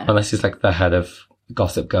 no. Unless he's like the head of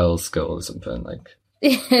Gossip Girl school or something, like.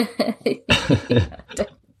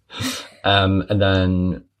 And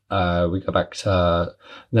then we go back to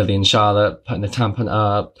Lily and Charlotte putting the tampon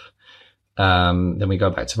up. Then we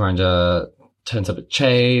go back to Miranda. Turns up at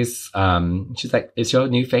Chase. She's like, "It's your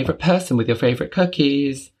new favorite person with your favorite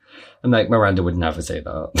cookies." And like, Miranda would never say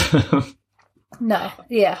that. No,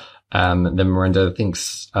 yeah. Then Miranda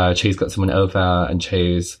thinks Chase got someone over, and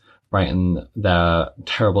Chase writing their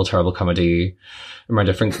terrible, terrible comedy.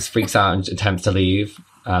 Miranda freaks out and attempts to leave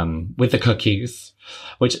with the cookies,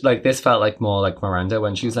 which, like, this felt like more like Miranda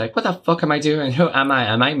when she was like, "What the fuck am I doing? Who am I?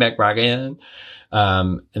 Am I Meg Ryan?"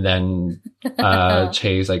 And then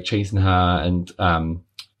Chase like chasing her, and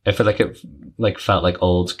I feel like it felt like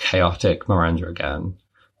old chaotic Miranda again.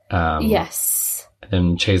 Yes.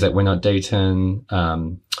 And Chase like, "We're not dating."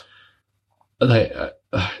 I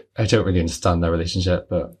don't really understand their relationship,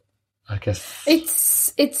 but I guess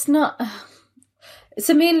it's not.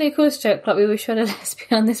 So me and Luke always joke like we wish we had a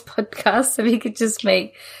lesbian on this podcast, so we could just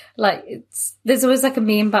make like there's always like a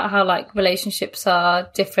meme about how like relationships are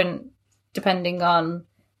different depending on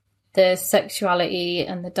the sexuality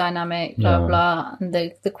and the dynamic, blah blah, and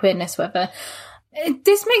the queerness, whatever.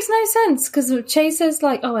 This makes no sense, because Chase says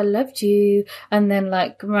like, "Oh, I loved you," and then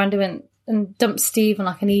like Miranda went and dumped Steve on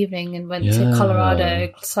like an evening and went to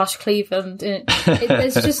Colorado / Cleveland.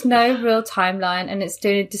 There's just no real timeline, and it's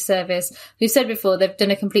doing a disservice. We've said before, they've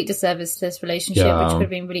done a complete disservice to this relationship, which could have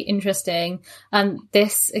been really interesting. And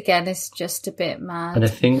this, again, is just a bit mad. And I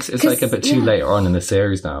think it's like a bit too later on in the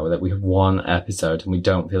series now that we have one episode and we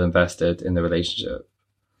don't feel invested in the relationship.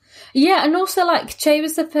 Yeah, and also, like, Che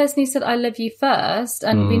was the person who said, "I love you" first,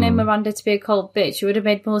 and we know Miranda to be a cold bitch. It would have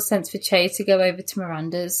made more sense for Che to go over to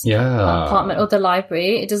Miranda's apartment or the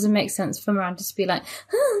library. It doesn't make sense for Miranda to be like,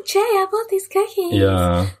 "Oh, Che, I bought these cookies."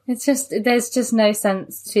 Yeah. It's just, there's just no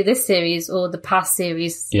sense to this series or the past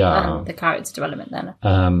series and the character development then.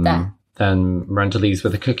 Then Miranda leaves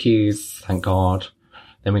with the cookies, thank God.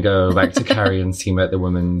 Then we go back to Carrie and Seema at the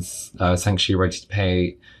women's sanctuary, ready to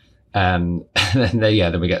pay. Then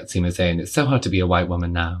we get Seema saying, "It's so hard to be a white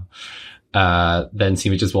woman now." Then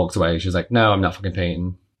Seema just walks away. She's like, "No, I'm not fucking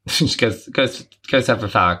paying." She goes have a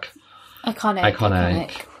fag.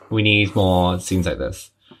 Iconic. We need more scenes like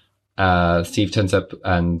this. Steve turns up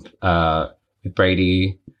and with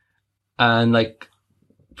Brady, and like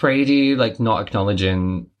Brady like not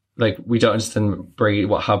acknowledging. Like, we don't understand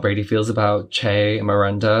how Brady feels about Che and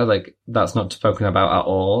Miranda. Like, that's not spoken about at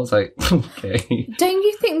all. It's like, okay. Don't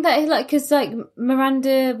you think that, like, because, like,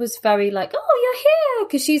 Miranda was very like, "Oh, you're here,"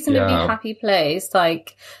 because she's in a really happy place.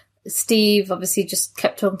 Like, Steve obviously just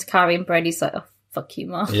kept talking to Carrie, and Brady's like, "Oh, fuck you,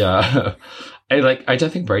 Mom." Yeah. I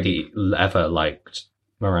don't think Brady ever liked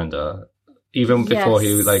Miranda. even before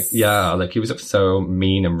he Yes. like, yeah, like he was so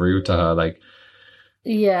mean and rude to her. Like,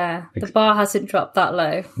 Yeah, the bar hasn't dropped that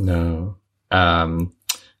low. no.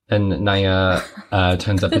 Then Naya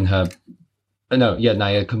turns up in her. No, yeah,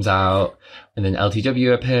 Naya comes out, and then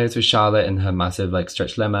LTW appears with Charlotte in her massive like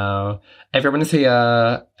stretch limo. Everyone is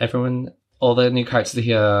here. All the new characters are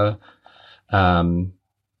here.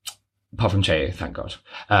 Apart from Che, thank God.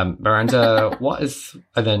 Miranda,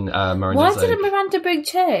 and then Miranda's Why like, didn't Miranda bring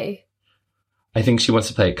Che? I think she wants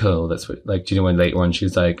to play it cool. That's what, like, do you know when later on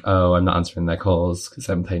she's like, oh, I'm not answering their calls because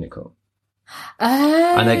I'm playing it cool.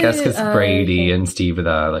 Oh, And I guess because Brady okay. and Steve are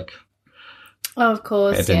there, like, Oh, of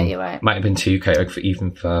course, yeah, you're right. might have been too chaotic for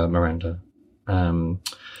Miranda.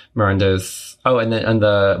 Miranda's, and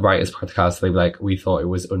the writers podcast, they were like, we thought it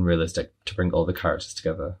was unrealistic to bring all the characters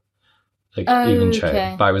together. Like, even Che.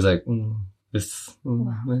 Okay. But I was like,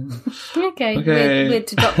 Okay, Okay. weird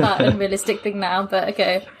to drop that unrealistic thing now, but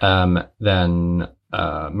okay. Then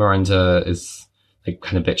Miranda is like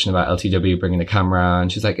kind of bitching about LTW bringing a camera, and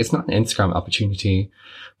she's like, it's not an Instagram opportunity.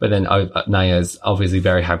 But then Naya's obviously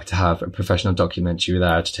very happy to have a professional documentary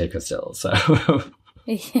there to take her still. So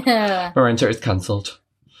Yeah. Miranda is cancelled.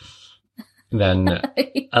 And then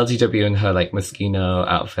LTW in her like Moschino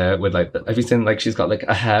outfit with like, have you seen like she's got like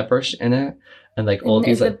a hairbrush in it and like all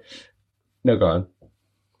these like, no, go on.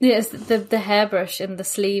 Yes, the hairbrush in the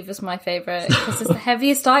sleeve is my favourite because it's the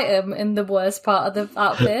heaviest item in the worst part of the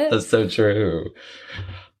outfit. That's so true.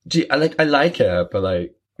 Gee, I like it, but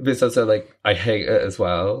like it's also like I hate it as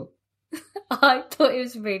well. I thought it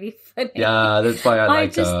was really funny. Yeah, that's why I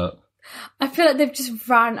like it. I feel like they've just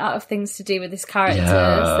ran out of things to do with this character,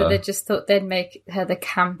 so they just thought they'd make her the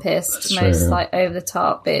campest, most like over the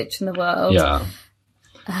top bitch in the world. Yeah.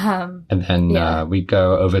 And then we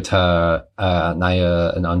go over to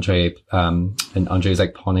Naya and Andre, and Andre's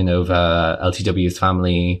like pawning over LTW's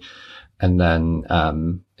family, and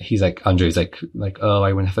then he's like, Andre's like, oh,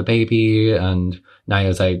 I want to have a baby, and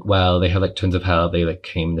Naya's like, well, they have like tons of help. They like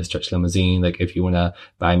came in the stretch limousine. Like, if you want to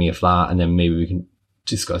buy me a flat, and then maybe we can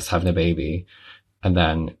discuss having a baby. And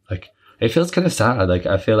then like it feels kind of sad. Like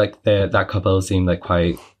I feel like that couple seemed like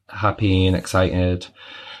quite happy and excited.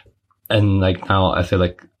 And like now I feel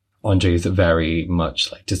like Andre's very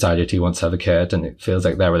much like decided he wants to have a kid, and it feels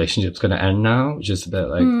like their relationship's going to end now. Which is a bit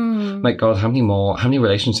like, my God, how many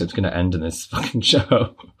relationships going to end in this fucking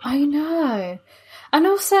show? I know. And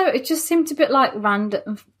also it just seemed a bit like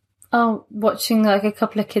random. Oh, watching like a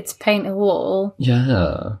couple of kids paint a wall.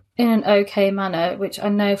 Yeah. In an okay manner, which I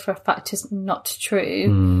know for a fact is not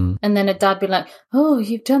true. And then a dad be like, oh,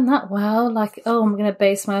 you've done that well. Like, oh, I'm going to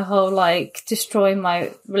base my whole, like, destroy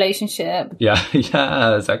my relationship. Yeah,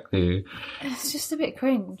 exactly. It's just a bit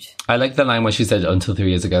cringe. I like the line where she said, until 3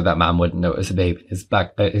 years ago, that man wouldn't notice a baby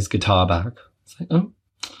in his guitar bag. It's like, oh.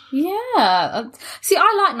 Yeah. See,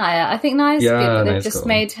 I like Naya. I think Naya's good, but they've just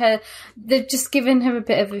made her, they've just given her a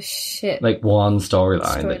bit of a shit. Like one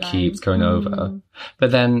storyline that keeps going over.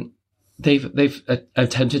 But then they've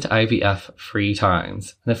attempted IVF 3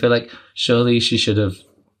 times. And I feel like surely she should have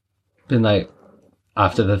been like,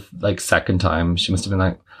 after the like second time, she must have been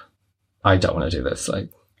like, I don't want to do this. Like,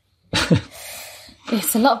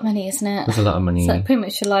 it's a lot of money, isn't it? It's a lot of money. It's like pretty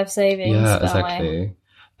much your life savings. Yeah, exactly.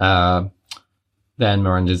 Then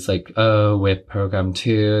Miranda's like, oh, we're programmed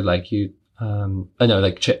to, like, you,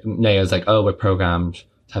 Naya's like, oh, we're programmed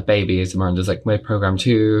to have babies. And Miranda's like, we're programmed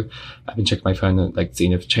to. I've been checking my phone and, like,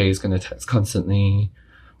 seeing if Che's going to text constantly.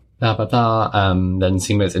 Blah, blah, blah. Then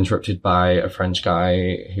Seema is interrupted by a French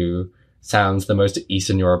guy who sounds the most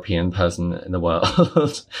Eastern European person in the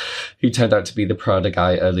world, who turned out to be the Prada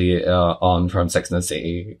guy early on from Sex and the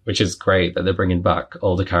City, which is great that they're bringing back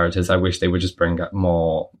all the characters. I wish they would just bring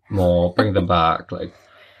more, bring them back. Like,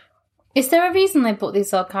 is there a reason they brought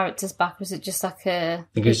these old characters back? Was it just like I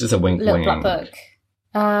think it's just a wink, little wink. black book?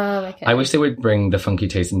 Oh, okay. I wish they would bring the Funky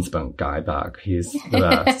Taste and Spunk guy back. He's the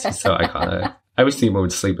best. He's so iconic. I wish Seema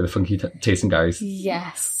would sleep with the Funky Taste and guys.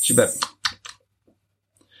 Yes. She bet.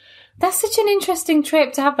 That's such an interesting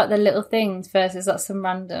trip to have, like the little things versus like some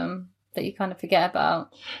random that you kind of forget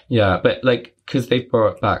about. Yeah, but like, because they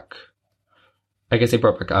brought back, I guess they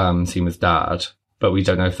brought back Seema's dad, but we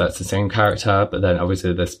don't know if that's the same character. But then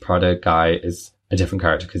obviously this Prada guy is a different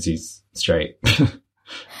character because he's straight.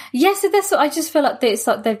 Yeah, so that's what I just feel like it's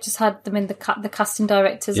like they've just had them in the casting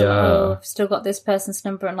directors and I've still got this person's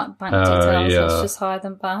number and like bank details. So let's just hire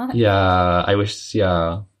them back. Yeah, I wish.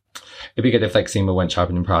 Yeah. It'd be good if like Seema went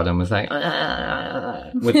shopping in Prada and was like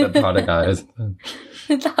with the Prada guys.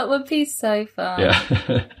 That would be so fun.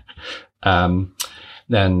 Yeah.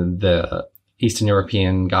 Then the Eastern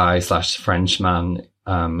European guy / French man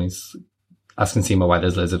is asking Seema why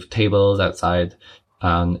there's loads of tables outside.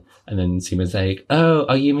 And then Seema's like, "Oh,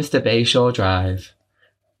 are you Mr. Bayshore Drive?"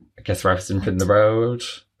 I guess referencing the road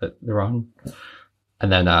that they're on.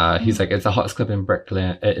 And then he's like, "It's the hottest club in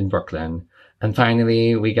Brooklyn." And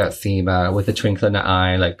finally, we get Seema with a twinkle in her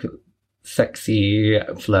eye, like sexy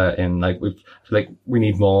flirting. Like we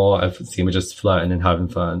need more of Seema just flirting and having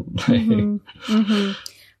fun.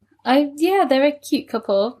 Yeah, they're a cute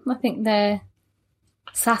couple. I think they're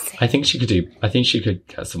sassy. I think she could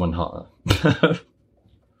get someone hotter.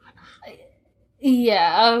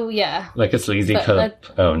 Yeah. Oh, yeah. Like a sleazy cup.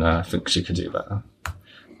 Oh no, I think she could do better.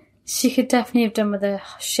 She could definitely have done with a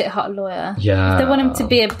shit hot lawyer. Yeah. If they want him to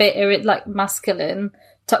be a bit like masculine,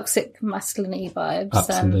 toxic masculinity vibes.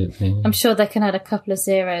 Absolutely. I'm sure they can add a couple of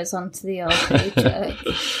zeros onto the old paycheck.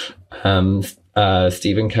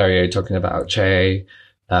 Steve and Carrie are talking about Che,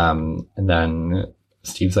 and then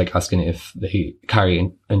Steve's like asking if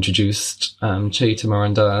Carrie introduced Che to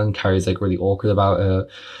Miranda, and Carrie's like really awkward about it.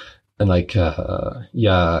 And like,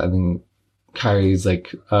 I mean, Carrie's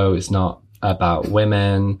like, "Oh, it's not about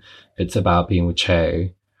women, it's about being with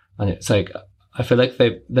Che." And it's like, I feel like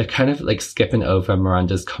they're kind of like skipping over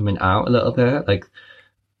Miranda's coming out a little bit.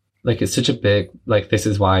 Like it's such a big, like, this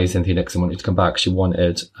is why Cynthia Nixon wanted to come back. She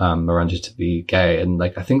wanted Miranda to be gay. And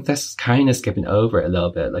like, I think they're kind of skipping over it a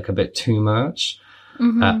little bit, like a bit too much.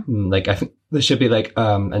 Like, I think there should be like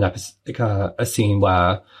an episode, like a scene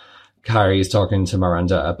where Carrie is talking to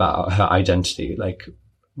Miranda about her identity, like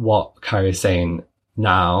what Carrie is saying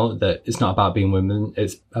now, that it's not about being women,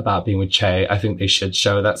 it's about being with Che. I think they should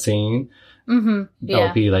show that scene. That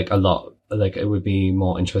would be like a lot, like it would be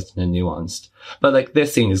more interesting and nuanced. But like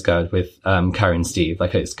this scene is good with Carrie and Steve.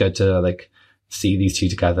 Like it's good to like see these two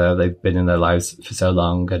together. They've been in their lives for so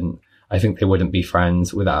long, and I think they wouldn't be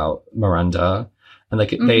friends without Miranda. And like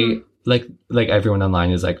they like everyone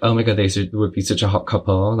online is like, "Oh my god, would be such a hot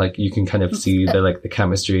couple." Like you can kind of see the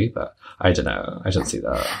chemistry, but I don't know. I don't see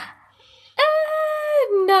that.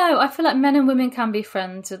 No, I feel like men and women can be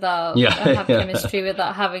friends without have chemistry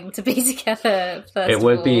without having to be together. It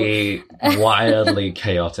would be wildly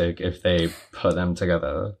chaotic if they put them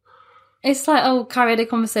together. It's like, oh, Carrie had a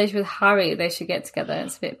conversation with Harry. They should get together.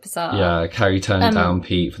 It's a bit bizarre. Yeah, Carrie turned down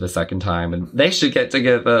Pete for the second time, and they should get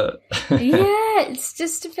together. Yeah, it's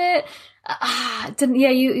just a bit.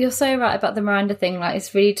 You're so right about the Miranda thing. Like,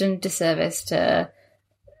 it's really done disservice to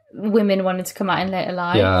women wanting to come out in later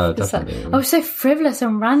life. Yeah, definitely. Like, so frivolous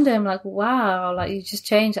and random. Like, wow, like you just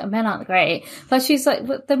changed. Like, men aren't great. Like, she's like,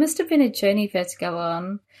 well, there must have been a journey for her to go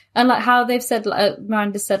on. And like how they've said, like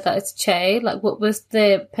Miranda said that it's Che. Like, what was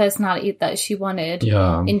the personality that she wanted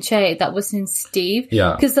in Che that was in Steve?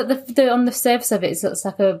 Yeah, because the on the surface of it, it's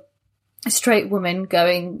like a straight woman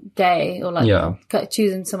going gay, or like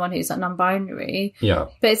choosing someone who's like non-binary. Yeah,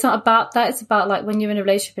 but it's not about that. It's about like when you're in a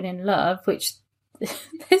relationship and in love, which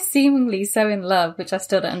they're seemingly so in love, which I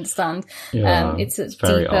still don't understand. Yeah, it's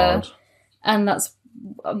very deeper, odd. And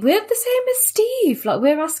we're the same as Steve. Like,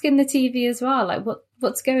 we're asking the TV as well, like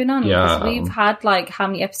what's going on? Yeah, because we've had like how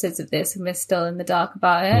many episodes of this, and we're still in the dark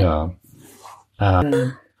about it.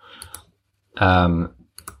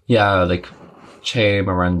 Yeah, like Che,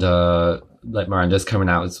 Miranda, like Miranda's coming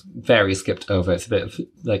out is very skipped over. It's a bit of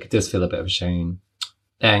like, it does feel a bit of a shame.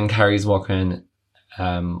 And Carrie's walking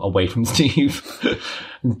away from Steve,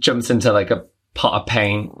 jumps into like a pot of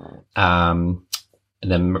paint, and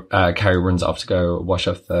then Carrie runs off to go wash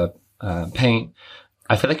off the paint.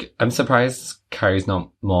 I feel like I'm surprised Carrie's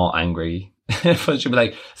not more angry. She'd be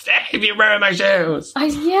like, "Steve, you're wearing my shoes!" I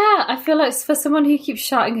feel like for someone who keeps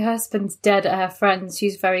shouting her husband's dead at her friends,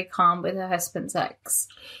 she's very calm with her husband's ex.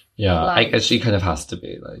 Yeah, like, I guess she kind of has to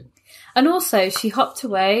be, like. And also, she hopped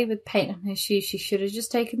away with paint on her shoes. She should have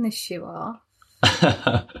just taken this shoe off.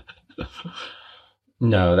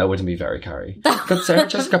 No, that wouldn't be very Carrie. But Sarah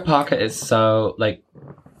Jessica Parker is so, like,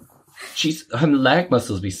 her leg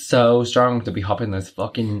muscles be so strong to be hopping those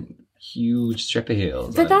fucking huge stripper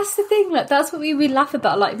heels. But that's the thing, like, that's what we laugh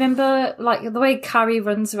about. Like, remember, like, the way Carrie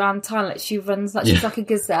runs around town, like, she runs like she's like a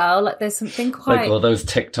gazelle. Like, there's something quite... Like, all those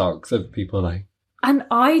TikToks of people, like... And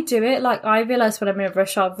I do it, like, I realise when I'm in a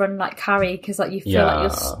rush, I'll run like Carrie, because, like, you feel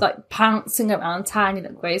like you're, like, pouncing around town, you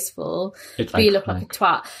look graceful, but you look like a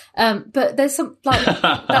twat. But there's some, like,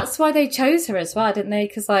 that's why they chose her as well, didn't they?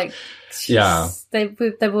 Because, like, they've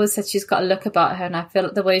always said she's got a look about her, and I feel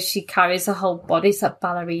like the way she carries her whole body's like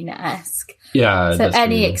ballerina-esque. Yeah. So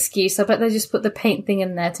any excuse, I bet they just put the paint thing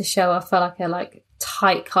in there to show off for, like, her, like,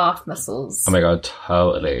 tight calf muscles. Oh my god,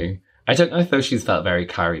 totally. I don't know if though she's felt very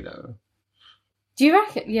Carrie, though. Do you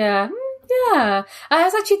reckon? Yeah. Yeah. I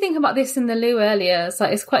was actually thinking about this in the loo earlier.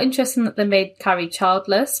 It's quite interesting that they made Carrie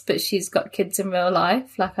childless, but she's got kids in real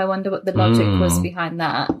life. Like, I wonder what the logic was behind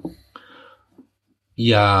that.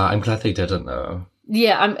 Yeah, I'm glad they didn't, though.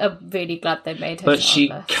 Yeah, I'm really glad they made her But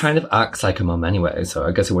childless. she kind of acts like a mum anyway, so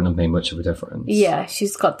I guess it wouldn't have made much of a difference. Yeah,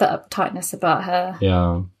 she's got that uptightness about her.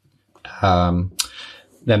 Yeah.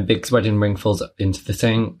 Then Big's wedding ring falls into the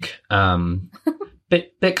sink.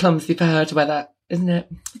 Bit clumsy for her to wear that, isn't it?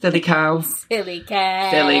 Silly cow. Silly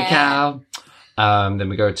cow. Silly cow. Then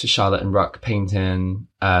we go to Charlotte and Rock painting.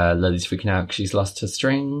 Lily's freaking out because she's lost her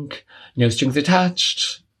string. No strings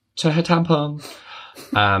attached to her tampon.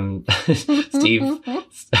 Steve.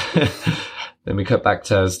 Then we cut back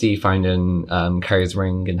to Steve finding Carrie's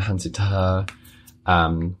ring and hands it to her.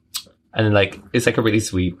 And then, like, it's like a really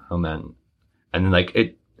sweet moment. And then,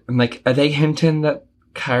 like, I'm like, are they hinting that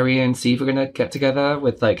Carrie and Steve are going to get together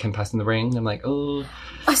with, like, him passing the ring? I'm like, oh.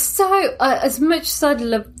 So, as much as I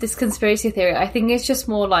love this conspiracy theory, I think it's just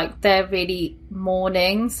more like they're really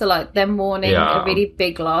mourning. So, like, they're mourning a really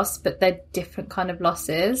big loss, but they're different kind of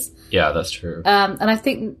losses. Yeah, that's true. And I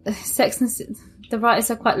think the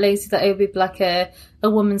writers are quite lazy that it would be like a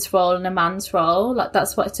woman's role and a man's role. Like,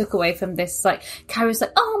 that's what I took away from this. Like, Carrie's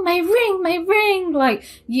like, oh, my ring. Like,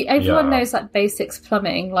 everyone knows, like, basics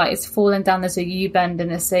plumbing. Like, it's falling down, there's a U-bend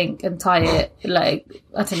in a sink and tie it. Like,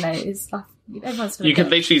 I don't know. It's like, you can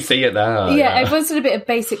literally see it there. Yeah, everyone's done a bit of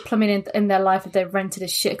basic plumbing in their life if they've rented a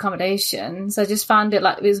shit accommodation. So I just found it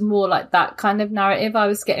like it was more like that kind of narrative. I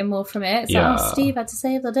was getting more from it. It's like, oh, Steve had to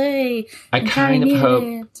save the day. I kind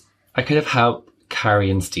of hope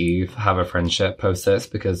Carrie and Steve have a friendship post this,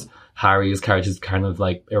 because Harry's character is kind of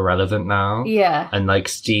like irrelevant now. Yeah. And like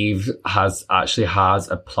Steve has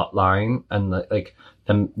a plot line, and like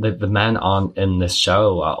the men on in this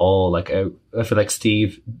show are all like, I feel like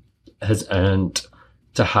Steve has earned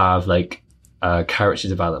to have like character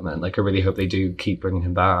development. Like, I really hope they do keep bringing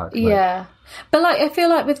him back. Like, yeah. But like, I feel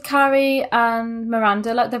like with Carrie and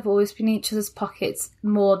Miranda, like, they've always been in each other's pockets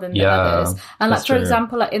more than the others. And like, for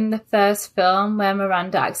example, like in the first film where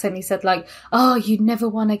Miranda accidentally said like, oh, you never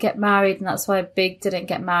want to get married, and that's why Big didn't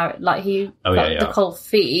get married. Like, he got the cold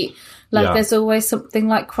feet. Like, there's always something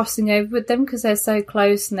like crossing over with them because they're so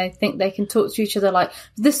close and they think they can talk to each other. Like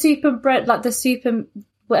the soup and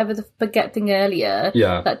whatever the forget thing earlier.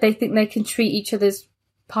 Yeah. Like, they think they can treat each other's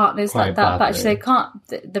partners like that, but actually they can't.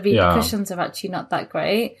 The repercussions are actually not that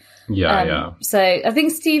great. So I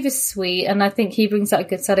think Steve is sweet, and I think he brings out a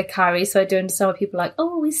good side of Carrie, so I do understand why people are like,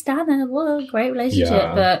 oh, we stan her, whoa, great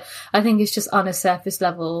relationship. But I think it's just on a surface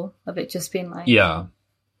level of it just being like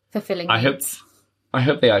fulfilling needs. I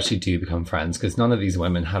hope they actually do become friends, because none of these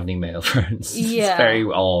women have any male friends. It's very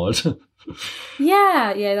odd.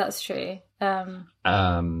 yeah, that's true.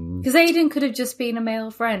 Because Aiden could have just been a male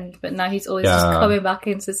friend, but now he's always just coming back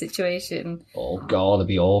into the situation. Oh god, it'd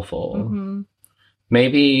be awful. Mm-hmm.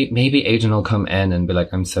 Maybe Aiden will come in and be like,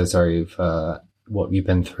 I'm so sorry for what you've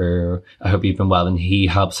been through. I hope you've been well, and he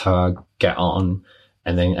helps her get on,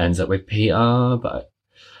 and then ends up with Peter. But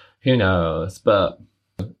who knows? But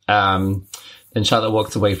then Charlotte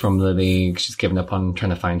walks away from Lily. She's given up on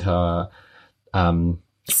trying to find her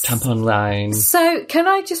tampon line. So can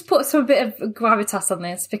I just put some bit of gravitas on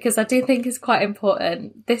this, because I do think it's quite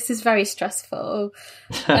important. This is very stressful.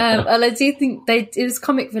 And I do think it was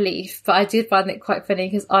comic relief, but I did find it quite funny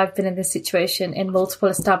because I've been in this situation in multiple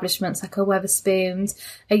establishments, like a Wetherspoons,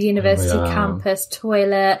 a university campus,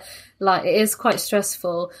 toilet. Like, it is quite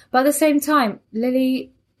stressful. But at the same time,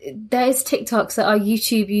 Lily, there's TikToks that are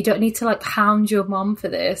YouTube. You don't need to like hound your mom for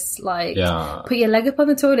this. Like, put your leg up on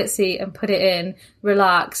the toilet seat and put it in,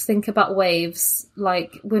 relax, think about waves.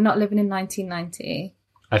 Like, we're not living in 1990.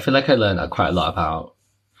 I feel like I learned quite a lot about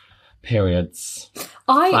periods,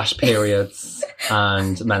 flash periods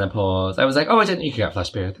and menopause. I was like, oh, I didn't know you could get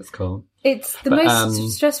flash period. That's cool. It's the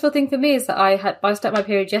most stressful thing for me is that I started my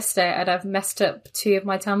period yesterday and I've messed up 2 of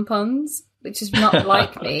my tampons, which is not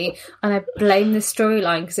like me, and I blame the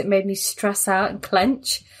storyline because it made me stress out and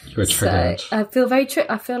clench. You were triggered. So I feel very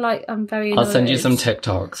I feel like I'm very annoyed. I'll send you some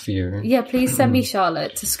TikToks for you. Yeah, please send me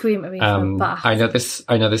Charlotte to scream at me from back. I know this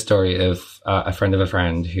story of a friend of a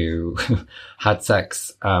friend who had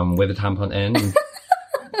sex with a tampon in and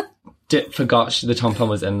forgot the tampon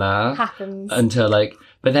was in there. Happens. Until like,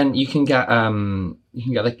 but then you can get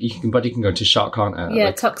body can go to shock, can't it? Yeah,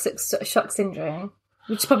 like, toxic shock syndrome.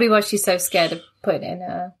 Which is probably why she's so scared of putting it in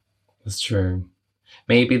her. That's true.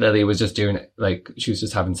 Maybe Lily was just doing it, like, she was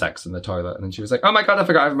just having sex in the toilet, and then she was like, oh my god, I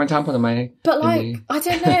forgot I have my tampon in my... But, like, I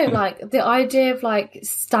don't know, like, the idea of, like,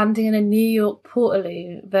 standing in a New York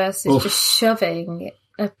Portaloo versus just shoving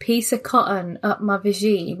a piece of cotton up my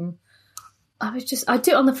vagine. I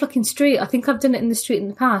do it on the fucking street. I think I've done it in the street in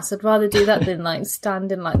the past. I'd rather do that than like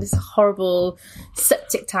stand in like this horrible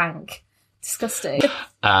septic tank. Disgusting.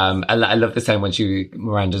 I love the sound when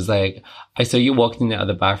Miranda's like, I saw you walking in the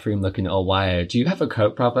other bathroom looking all wired. Do you have a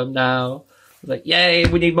coat problem now? I was like, yay,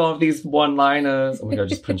 we need more of these one-liners. Oh my God, I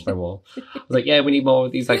just punched my wall. I was like, yeah, we need more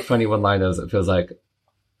of these like funny one-liners. It feels like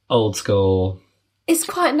old school. It's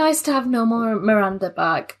quite nice to have Norma Miranda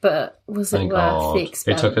back, but was it worth the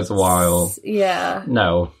expense? It took us a while. Yeah.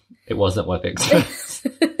 No, it wasn't worth the expense.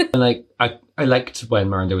 And like, I liked when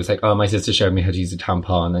Miranda was like, oh, my sister showed me how to use a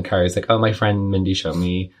tampon. And Carrie's like, oh, my friend Mindy showed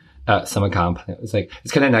me at summer camp. And it was like,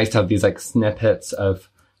 it's kind of nice to have these like snippets of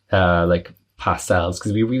like past selves,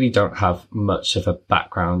 because we really don't have much of a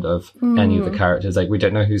background of any of the characters. Like, we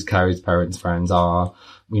don't know who Carrie's parents' friends are.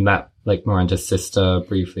 We met like Miranda's sister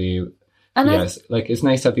briefly. And yes, like it's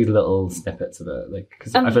nice to have these little snippets of it, like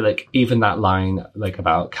because I feel like even that line like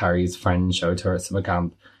about Carrie's friend showed her at summer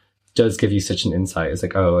camp does give you such an insight. It's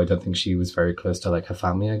like, oh, I don't think she was very close to like her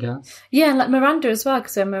family, I guess. Yeah, and like Miranda as well,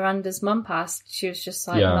 because when Miranda's mum passed, she was just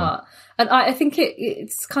like not. And I think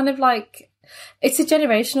it's kind of like it's a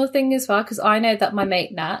generational thing as well, because I know that my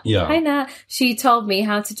mate Nat, hi Nat, she told me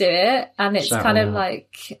how to do it, and it's kind of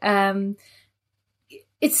like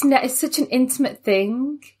it's such an intimate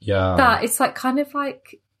thing that it's like kind of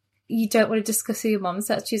like you don't want to discuss who your mum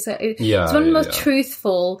said. She's like, it's one of the most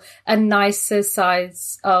truthful and nicer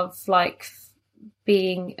sides of like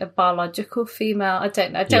being a biological female. I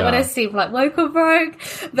don't know. I don't want to seem like woke or broke,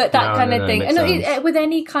 but that kind of thing. And with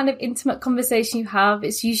any kind of intimate conversation you have,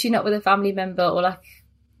 it's usually not with a family member or like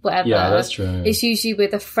whatever. Yeah, that's true. It's usually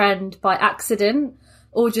with a friend by accident,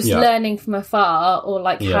 or just learning from afar, or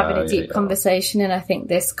like having a deep conversation. And I think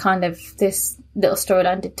this little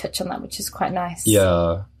storyline did touch on that, which is quite nice.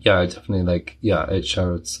 Yeah, definitely. Like, it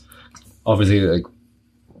shows. Obviously, like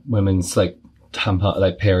women's like tampon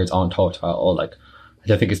like periods aren't talked about, or like I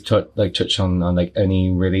don't think it's touched on like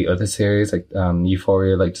any really other series. Like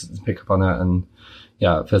Euphoria like doesn't pick up on it, and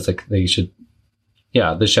it feels like they should.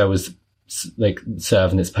 Yeah, the show was like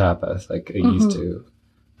serving its purpose, like it used to.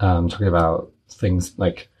 Talking about things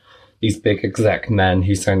like these big exec men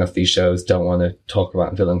who sign off these shows don't want to talk about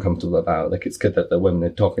and feel uncomfortable about. Like, it's good that the women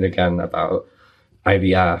are talking again about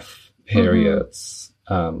IVF, periods.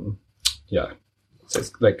 So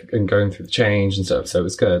it's like, and going through the change and stuff. So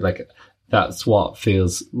it's good. Like, that's what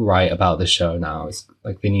feels right about the show now. It's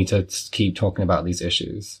like they need to keep talking about these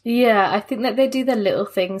issues. Yeah, I think that they do their little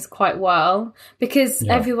things quite well, because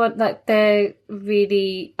everyone, like, they're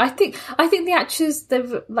really, I think the actors,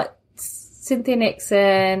 they're like, Cynthia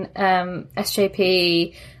Nixon,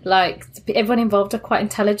 SJP, like everyone involved are quite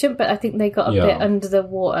intelligent, but I think they got a bit under the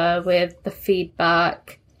water with the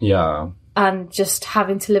feedback. Yeah. And just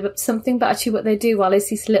having to live up to something. But actually what they do well is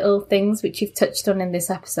these little things which you've touched on in this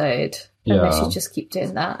episode. And they should just keep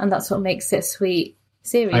doing that. And that's what makes it a sweet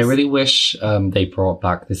series. I really wish they brought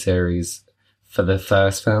back the series for the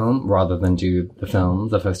first film rather than do the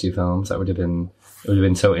first two films. That would have been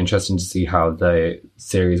so interesting to see how the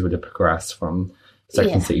series would have progressed from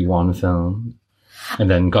Second City 1 film and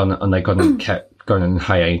then kept going on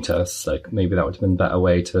hiatus. Like, maybe that would have been a better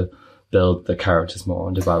way to build the characters more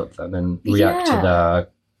and develop them and react to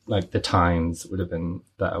the times would have been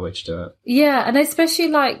a better way to do it. Yeah, and especially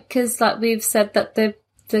like, because like we've said that the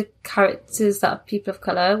characters that are people of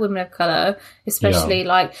colour, women of colour, especially,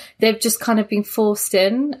 like, they've just kind of been forced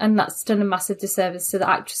in, and that's done a massive disservice to the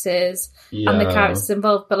actresses and the characters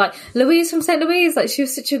involved. But like Louise from St. Louise, like, she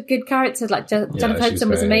was such a good character. Like Jennifer Hudson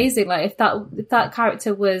was amazing. Like, if that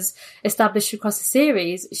character was established across the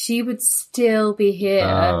series, she would still be here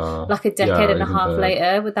like a decade and a half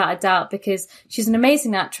later, without a doubt, because she's an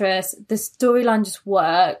amazing actress. The storyline just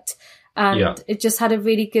worked. And it just had a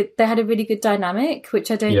really good dynamic,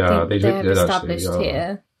 which I don't think they have established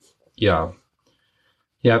here. Yeah,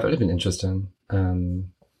 that would have been interesting.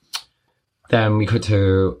 Then we cut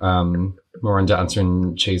to Miranda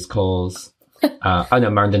answering Che's calls.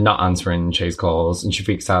 Miranda not answering Che's calls, and she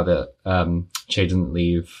freaks out that Che didn't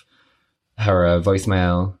leave her a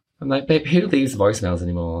voicemail. I'm like, babe, who leaves voicemails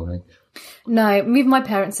anymore? Like, no, even my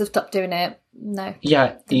parents have stopped doing it. No.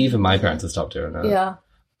 Yeah, even my parents have stopped doing it. Yeah.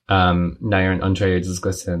 Nair and Andre are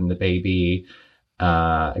discussing the baby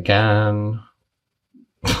again.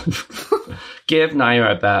 Give Nair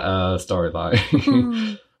a better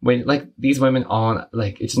storyline. When, like, these women aren't,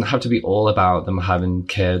 like, it doesn't have to be all about them having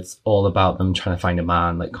kids, all about them trying to find a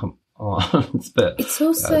man. Like, come on. But It's yeah,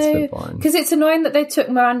 also it's a bit boring. because it's annoying that they took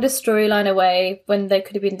Miranda's storyline away when they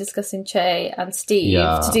could have been discussing Che and Steve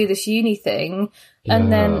Yeah. to do this uni thing,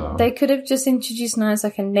 and then they could have just introduced Nia as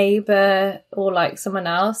like a neighbor or like someone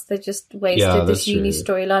else. They just wasted Yeah, this that's uni true.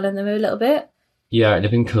 storyline in them a little bit. Yeah, it'd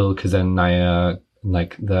have been cool because then Naya,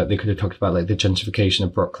 like, they could have talked about like the gentrification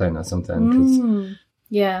of Brooklyn or something. 'Cause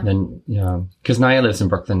Yeah, then, yeah, because Naya lives in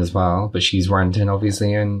Brooklyn as well, but she's renting,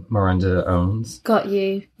 obviously, and Miranda owns. got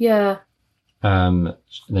you. Yeah,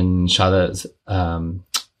 Then Charlotte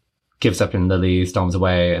gives up and Lily storms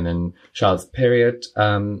away, and then Charlotte's period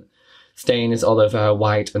stain is all over her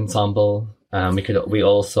white ensemble. We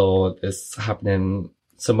all saw this happening.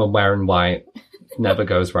 Someone wearing white never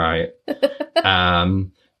goes right.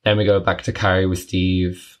 Then we go back to Carrie with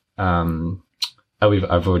Steve. I've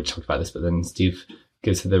already talked about this, but then Steve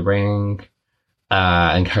gives her the ring,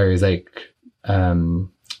 and Carrie's like,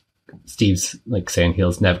 Steve's like saying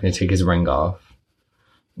he's never going to take his ring off.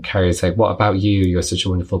 Carrie's like, "What about you? You're such a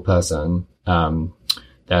wonderful person." Then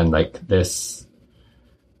like this,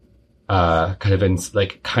 kind of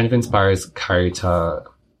inspires Carrie to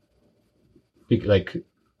be like,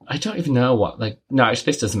 I don't even know what, like, no, actually,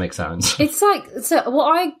 this doesn't make sense. it's like, so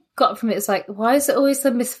what I got from it is like, why is it always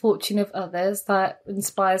the misfortune of others that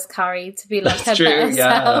inspires Carrie to be like her That's true. better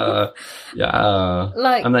Yeah, self?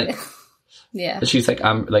 like I'm like, yeah. she's like,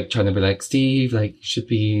 I'm like trying to be like, Steve, like you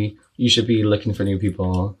should be looking for new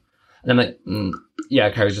people. And I'm like, yeah,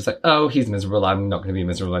 Carrie's just like, oh, he's miserable. I'm not going to be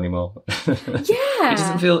miserable anymore. Yeah.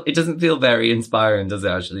 It doesn't feel very inspiring, does it?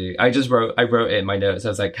 Actually, I wrote it in my notes. I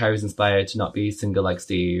was like, Carrie's inspired to not be single like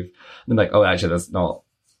Steve. And I'm like, oh, actually, that's not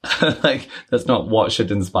like, that's not what should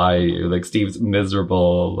inspire you. Like, Steve's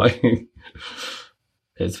miserable. Like,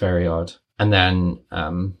 it's very odd. And then,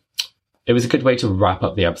 it was a good way to wrap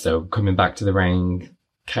up the episode, coming back to the ring,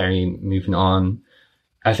 Carrie moving on.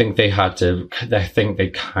 I think they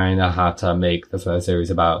kind of had to make the first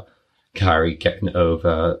series about Carrie getting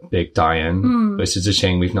over Big dying, which is a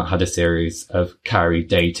shame we've not had a series of Carrie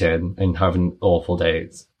dating and having awful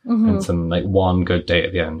dates and some like one good date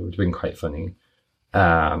at the end, which would have been quite funny.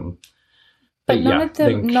 But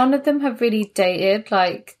none of them have really dated.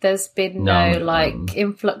 Like, there's been no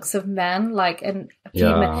influx of men. Like, and a few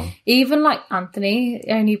men, even like Anthony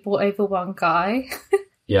only brought over one guy.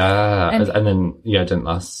 Yeah, and then it didn't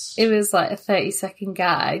last. It was like a 30-second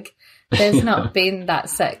gag. There's not been that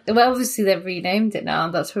well, obviously they've renamed it now.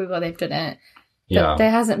 That's probably why they've done it. But there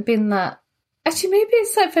hasn't been that. Actually, maybe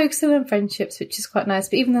it's like focusing on friendships, which is quite nice.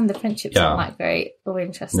 But even then, the friendships aren't like great or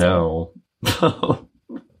interesting. No.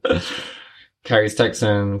 Carrie's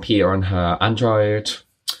texting Peter on her Android.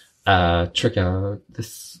 Trigger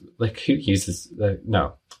this, like, who uses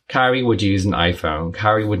no. Carrie would use an iPhone.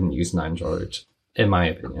 Carrie wouldn't use an Android, in my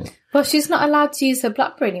opinion. Well, she's not allowed to use her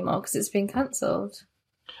BlackBerry anymore because it's been cancelled.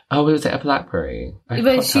 Oh, was it a BlackBerry?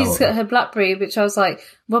 But she's got her BlackBerry, which I was like,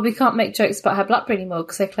 well, we can't make jokes about her BlackBerry anymore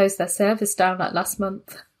because they closed their service down like last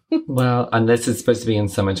month. Well, and this is supposed to be in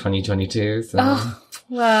summer 2022, so... Oh,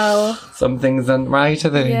 well... Something's done right, I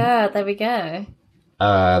think. Yeah, there we go.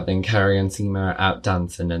 Then Carrie and Seema are out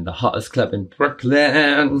dancing in the hottest club in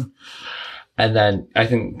Brooklyn. And then I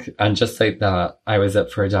think, and just like that, I was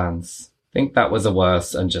up for a dance. I think that was the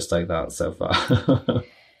worst, and just like that so far.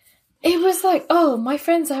 It was like, oh, my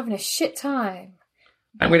friends are having a shit time.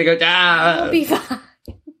 I'm going to go down. I'll be fine.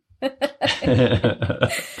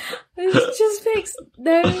 It just makes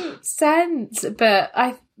no sense. But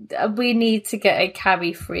we need to get a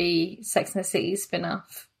Carrie-free Sex and the City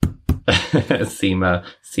spin-off. Seema,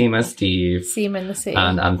 Steve. Seema in the Sea.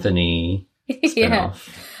 And Anthony spin-off.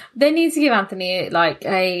 Yeah. They need to give Anthony like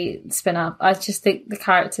a spin-off. I just think the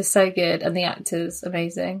character's so good and the actor's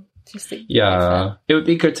amazing. It would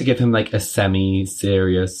be good to give him like a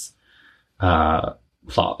semi-serious plot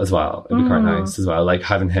as well. It'd be quite nice as well, like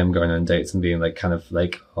having him going on dates and being like kind of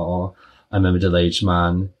like, oh, I'm a middle-aged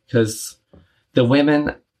man, because the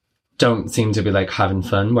women don't seem to be like having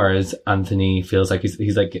fun, whereas Anthony feels like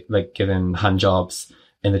he's like giving hand jobs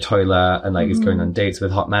in the toilet and like he's going on dates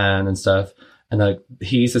with hot men and stuff, and like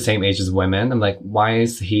he's the same age as women. I'm like, why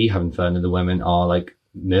is he having fun and the women are like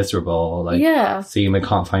miserable? Like, Seema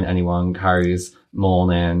can't find anyone, Carrie's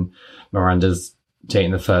mourning, Miranda's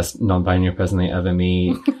dating the first non-binary person they ever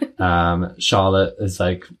meet. Charlotte is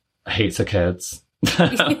like hates her kids.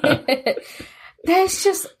 There's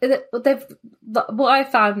just what I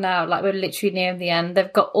found now, like we're literally near the end.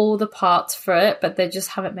 They've got all the parts for it, but they just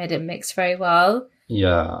haven't made it mix very well.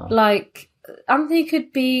 Yeah, like Anthony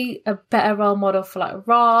could be a better role model for like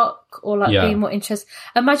Rock, or like being more interested.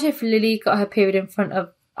 Imagine if Lily got her period in front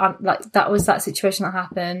of like that was that situation that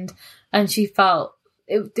happened, and she felt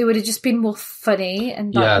it would have just been more funny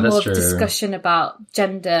and Yeah, like that's more of a true. discussion about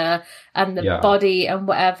gender and the Yeah. body and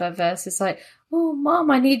whatever versus like, oh,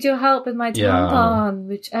 Mom, I need your help with my Yeah. tampon,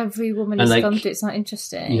 which every woman And, has like, gone through. It's not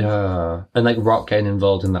interesting. Yeah. And like Rock getting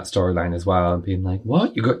involved in that storyline as well and being like,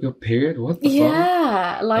 what? You got your period? What the fuck?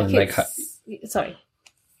 Yeah, like And, like, it's sorry.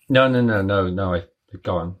 No.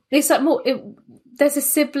 Go on. It's like more. There's a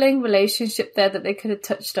sibling relationship there that they could have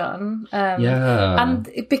touched on. Yeah. And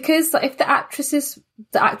because like, if the actors who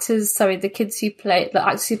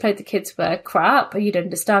played the kids were crap, you'd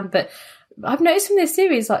understand. But I've noticed from this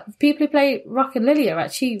series, like people who play Rock and Lily are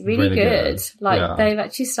actually really good. Like Yeah. they've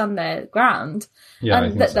actually stand their ground. Yeah, I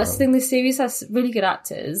and think that's the thing. This series has really good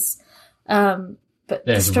actors. But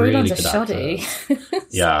There's the storylines really are good shoddy.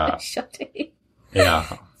 Yeah. So shoddy. Yeah.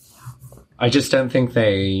 I just don't think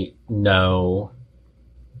they know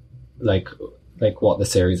like what the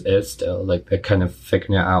series is still. Like they're kind of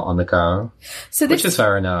figuring it out on the go. So which is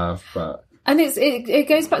fair enough, but and it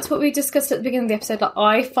goes back to what we discussed at the beginning of the episode. Like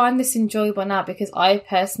I find this enjoyable now because I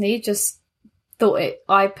personally just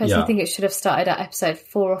Yeah. think it should have started at episode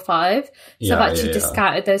 4 or 5. So Yeah, I've actually yeah.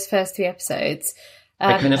 discounted those first 3 episodes.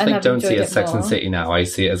 I kind of and like I've don't see it enjoyed as Sex and more. City now. I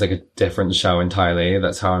see it as like a different show entirely.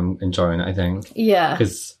 That's how I'm enjoying it, I think. Yeah.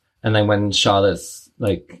 And then when Charlotte's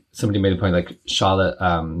like, somebody made a point, like Charlotte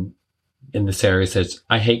in the series said,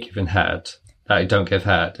 I hate giving head, that I don't give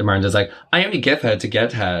head. And Miranda's like, I only give head to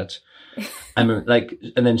get head. And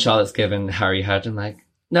then Charlotte's giving Harry head and like,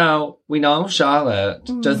 no, we know Charlotte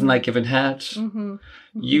doesn't like giving head. Mm-hmm.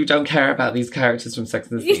 You don't care about these characters from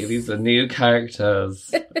Sex and the City. These are new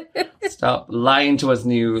characters. Stop lying to us, the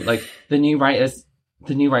new writers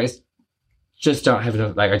just don't have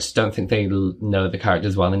enough, I just don't think they know the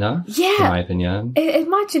characters well enough, Yeah. in my opinion.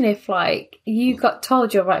 Imagine if, you got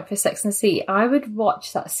told you're right for Sex and the City. I would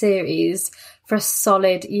watch that series for a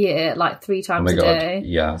solid year, 3 times a day.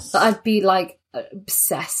 Yes. I'd be,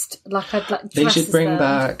 obsessed. They should bring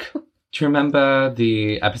back... Do you remember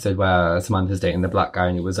the episode where Samantha's dating the black guy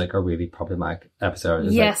and it was, a really problematic episode? It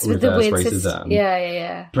was, yes, with the reverse weird racism.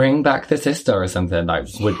 Yeah. Bring back the sister or something.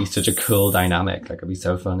 Would be such a cool dynamic. It'd be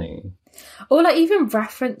so funny. Or even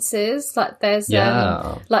references, there's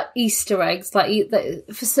Easter eggs,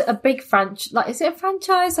 for a big franchise, is it a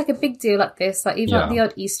franchise, a big deal like this, the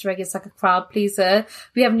odd Easter egg is a crowd pleaser.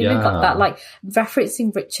 We haven't even got that,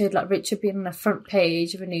 referencing Richard being on the front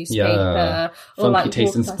page of a newspaper, or Funky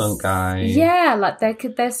Taste and Spunk guy. Yeah,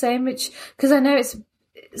 there's so much, because I know it's.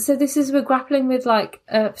 So we're grappling with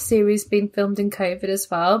a series being filmed in COVID as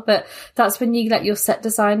well, but that's when you let your set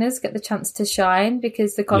designers get the chance to shine,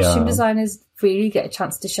 because the costume designers really get a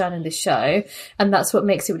chance to shine in this show, and that's what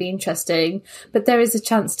makes it really interesting. But there is a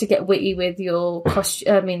chance to get witty with your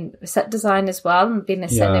set design as well, and being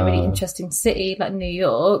set in a really interesting city like New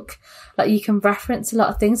York. You can reference a lot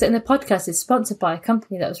of things, and the podcast is sponsored by a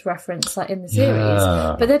company that was referenced in the series,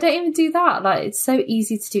 but they don't even do that. It's so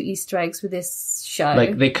easy to do Easter eggs with this show.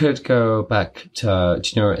 They could go back to, do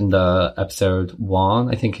you know, in the episode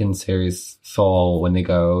 1, I think in series 4, when they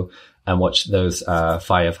go and watch those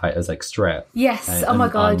firefighters strip. Yes. Oh my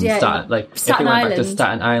god. Yeah. Staten, if they Staten went Island. back to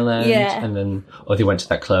Staten Island, Yeah. and then or they went to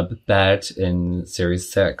that club Bed in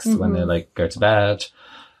series 6 when they go to bed.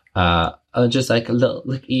 And just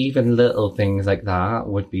even little things like that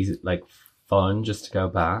would be fun just to go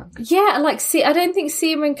back. Yeah. I don't think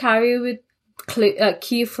Seema and Carrie would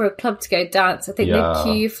queue for a club to go dance. I think they'd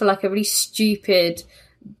queue for a really stupid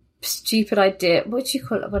idea. What do you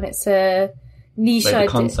call it when it's a niche idea?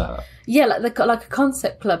 Concept. Yeah, like a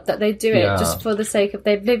concept club that they do it just for the sake of,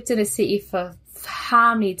 they've lived in a city for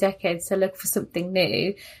how many decades to look for something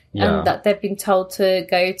new, and that they've been told to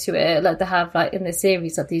go to it. They have in the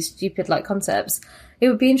series these stupid concepts. It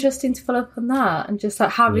would be interesting to follow up on that, and just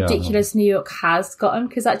how ridiculous New York has gotten,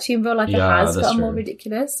 because actually in real life it has gotten more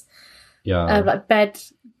ridiculous. Yeah. Bed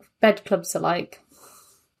clubs are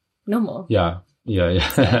normal. Yeah.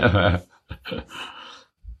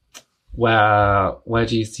 Where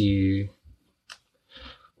do you see?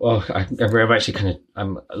 Well, I'm actually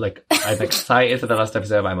I'm excited for the last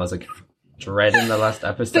episode, but I'm also dreading the last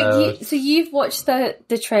episode. But you've watched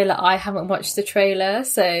the trailer. I haven't watched the trailer,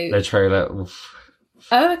 so the trailer. Oof.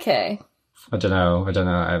 Oh, okay. I don't know.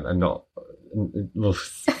 I'm not.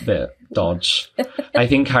 Oof, bit dodge. I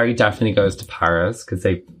think Carrie definitely goes to Paris because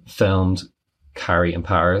they filmed Carrie in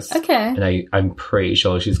Paris. Okay. And I'm pretty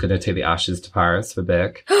sure she's going to take the ashes to Paris for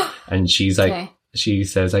Big. And she's she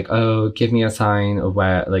says oh, give me a sign of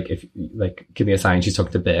where, give me a sign. She's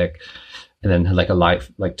talking to Big. And then a light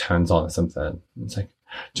turns on or something. It's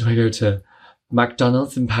do I go to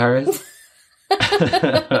McDonald's in Paris?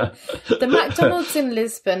 The McDonald's in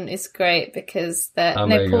Lisbon is great because Oh no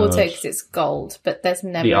my Porto gosh. because it's gold, but there's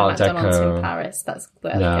never The a Art McDonald's Deco. in Paris. That's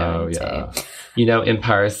where No, they're going yeah. to. You know, in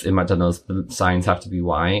Paris, in McDonald's, the signs have to be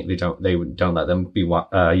white. They don't let them be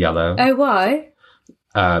yellow. Oh, why?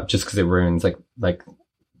 Just because it ruins like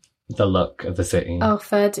the look of the city. Oh,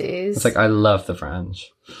 fair dues. It's like, I love the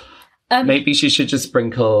French. Maybe she should just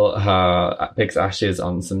sprinkle her pig's ashes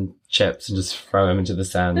on some chips and just throw them into the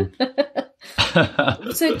Seine.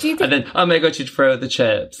 So do you think... And then, oh my god, she'd throw the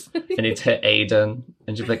chips and it'd hit Aiden.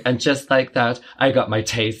 And she'd be like, and just like that, I got my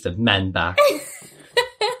taste of men back.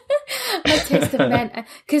 My taste of men,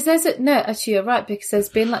 because actually you're right, because there's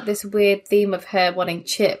been like this weird theme of her wanting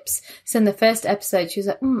chips. So in the first episode she was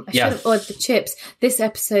like, I should have ordered the chips. This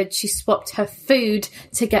episode she swapped her food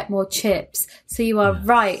to get more chips. So you are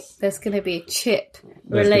right, there's going to be a chip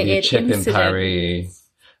There's gonna be a related chip incident. in Paris.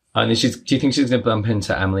 And then do you think she's going to bump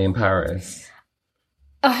into Emily in Paris?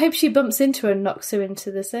 I hope she bumps into her and knocks her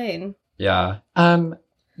into the Seine. Yeah.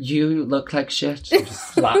 You look like shit. And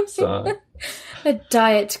just slaps her. A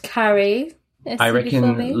diet Carrie. I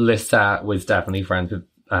reckon Lisette was definitely friends with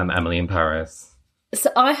Emily in Paris. So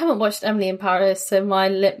I haven't watched Emily in Paris, so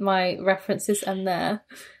my references end there.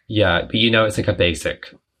 Yeah, but you know it's like a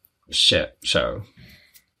basic shit show.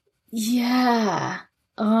 Yeah.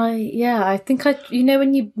 I think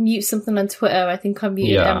when you mute something on Twitter, I think I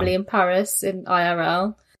muted Emily in Paris in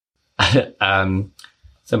IRL.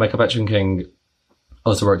 So Michael Bertram King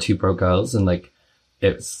also wrote Two Broke Girls, and like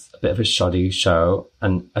it's a bit of a shoddy show,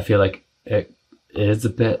 and I feel like it is a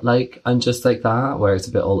bit like And Just Like That, where it's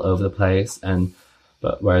a bit all over the place,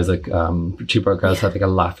 but whereas like Two Broke Girls had like a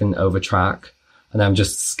laughing over track, and I'm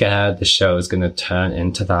just scared the show is going to turn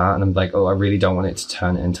into that, and I'm like, oh, I really don't want it to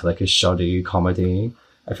turn into like a shoddy comedy.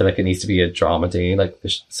 I feel like it needs to be a dramedy, like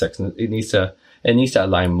it needs to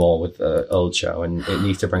align more with the old show, and it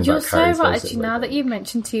needs to bring You're back so Carrie's right, voice actually, in now with that it. you've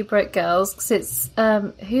mentioned Two Broke Girls, because it's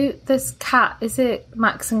this cat, is it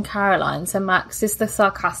Max and Caroline? So Max is the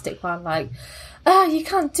sarcastic one, like, you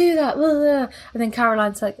can't do that, blah, blah. And then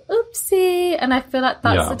Caroline's like, oopsie, and I feel like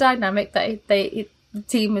that's the dynamic that the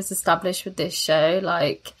team has established with this show,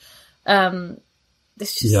 like,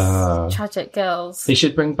 it's just tragic girls. They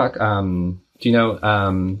should bring back, do you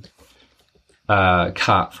know,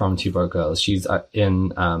 Kat from Two Broke Girls? She's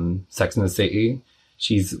in Sex and the City.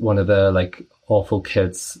 She's one of the like awful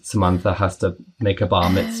kids Samantha has to make a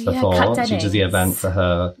bar mitzvah for. She does the event for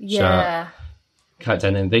her shirt. Kat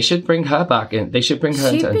Dennings. They should bring her back in. They should bring her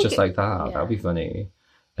into And Just Like That. Yeah. That would be funny.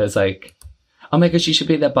 It's like, oh my god, she should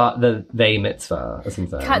be the they mitzvah or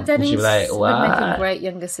something. Kat Dennings she'd be like, would what? make a great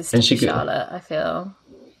younger sister And she to could- Charlotte, I feel.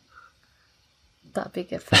 That'd be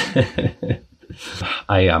good fun.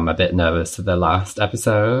 I am a bit nervous for the last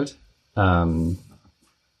episode. But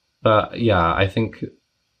yeah, I think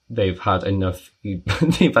they've had enough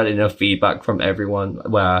feedback from everyone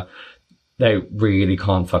where they really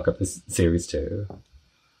can't fuck up this series too.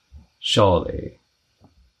 Surely.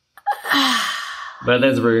 But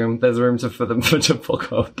there's room for them to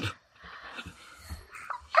fuck up.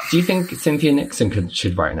 Do you think Cynthia Nixon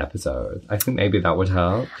should write an episode? I think maybe that would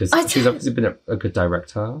help, because she's obviously been a good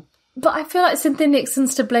director. But I feel like Cynthia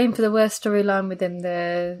Nixon's to blame for the worst storyline within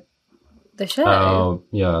the show. Oh,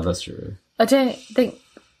 yeah, that's true. I don't think...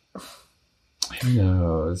 Who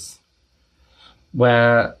knows?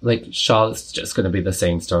 Where, like, Charlotte's just going to be the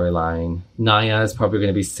same storyline. Naya is probably going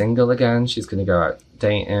to be single again. She's going to go out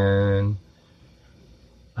dating.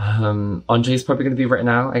 Andre's probably going to be written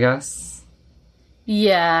out, I guess.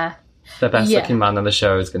 Yeah. The best looking man on the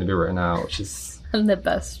show is going to be written out, which is... And the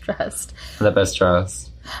best dressed. The best dressed.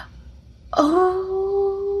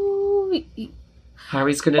 Oh...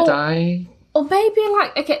 Harry's going to die? Or maybe,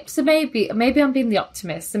 like... Okay, so maybe I'm being the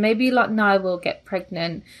optimist. So maybe, like, Naya will get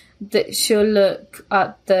pregnant. That she'll look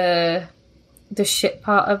at the shit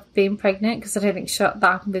part of being pregnant, because I don't think that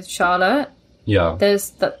happened with Charlotte. Yeah.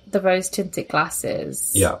 There's the rose-tinted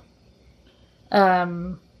glasses. Yeah.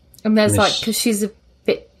 And there's like, because she's a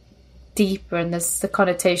bit deeper, and there's the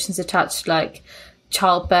connotations attached, like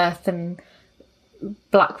childbirth and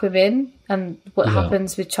black women, and what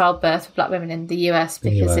happens with childbirth for black women in the US,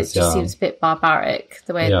 because it just seems a bit barbaric,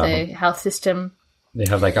 the way the health system. They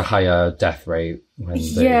have like a higher death rate when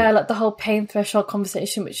they... like the whole pain threshold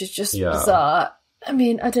conversation, which is just bizarre. I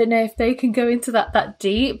mean, I don't know if they can go into that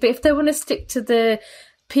deep, but if they want to stick to the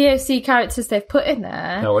POC characters they've put in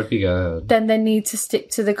there, that would be good. Then they need to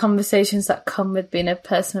stick to the conversations that come with being a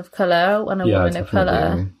person of colour and a woman of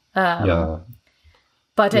colour.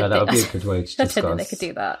 But I don't that would be a good way to discuss. I don't think they could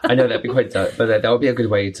do that. I know that'd be quite, but that would be a good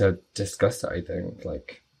way to discuss it. I think,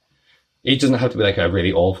 like, it doesn't have to be like a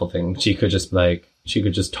really awful thing. She could just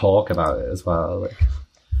talk about it as well. Like,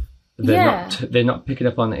 they're not picking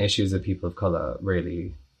up on the issues of people of colour,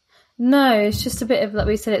 really. No, it's just a bit of, like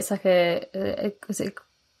we said, it's like a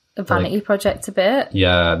vanity project a bit.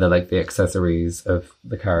 Yeah, they're like the accessories of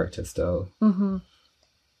the character still. Mm-hmm.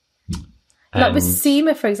 Like with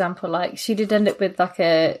Seema, for example, like she did end up with like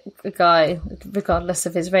a guy, regardless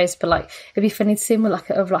of his race, but like it'd be funny to see him with like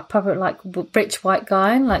a proper like rich white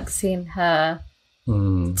guy, and like seeing her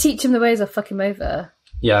teach him the ways or fuck him over.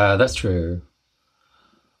 Yeah, that's true.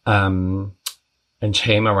 And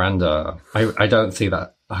Che Miranda, I don't see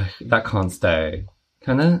that. That can't stay,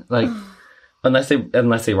 can it? Like unless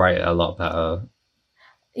they write it a lot better.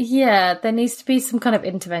 Yeah, there needs to be some kind of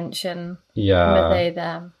intervention. Yeah, with they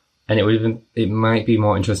them. And it might be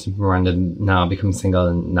more interesting for Miranda now becomes single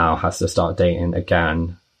and now has to start dating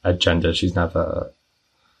again a gender she's never.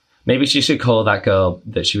 Maybe she should call that girl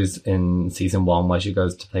that she was in season 1 where she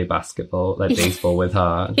goes to play basketball, like baseball with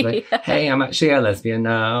her. Like, hey, I'm actually a lesbian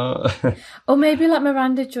now. Or maybe like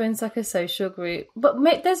Miranda joins like a social group. But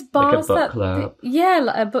there's bars like a book club.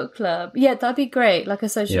 Like a book club. Yeah, that'd be great. Like a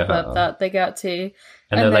social club that they go out to.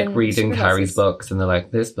 And they're like reading Carrie's books and they're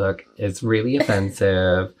like, this book is really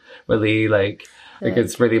offensive. Really like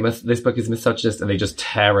it's really, this book is misogynist, and they just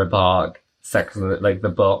tear apart like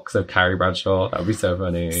the books of Carrie Bradshaw. That would be so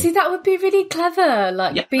funny. See, that would be really clever.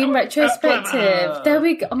 Like being retrospective. There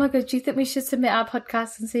we go. Oh my god, do you think we should submit our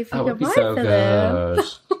podcast and see if we can write so for good.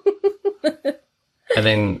 them?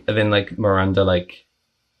 and then like Miranda like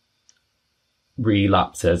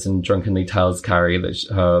relapses and drunkenly tells Carrie that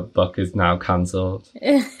her book is now cancelled.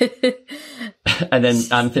 And then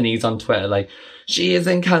Anthony's on Twitter like, she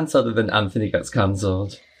isn't cancelled, and then Anthony gets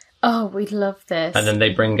cancelled. Oh, we'd love this. And then they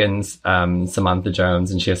bring in Samantha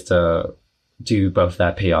Jones, and she has to do both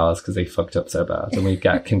their PRs because they fucked up so bad. And we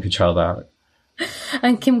get Kim Cattrall back.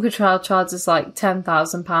 And Kim Cattrall charges like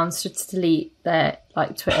 £10,000 just to delete their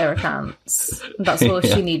like Twitter accounts. And that's all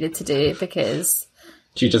she needed to do because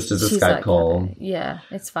she just does a Skype call. Yeah,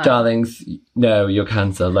 it's fine. Darlings, no, you're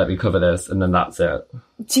cancelled. Let me cover this, and then that's it.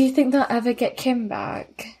 Do you think they'll ever get Kim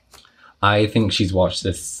back? I think she's watched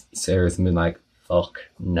this series and been like, fuck,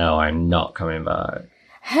 no, I'm not coming back.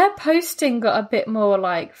 Her posting got a bit more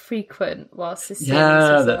like frequent whilst this series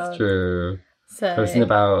was that's true. So... posting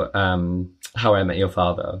about How I Met Your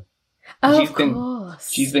Father. Oh, of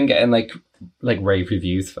course. She's been getting like rave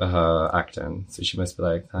reviews for her acting, so she must be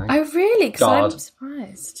like, thanks. Oh, really? Because I'm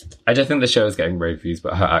surprised. I don't think the show is getting rave reviews,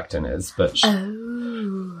 but her acting is. But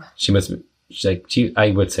she must be.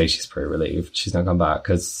 I would say she's pretty relieved she's not gone back,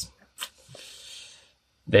 because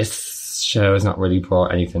this show has not really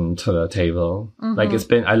brought anything to the table. Mm-hmm. Like it's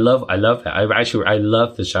been, I love it. I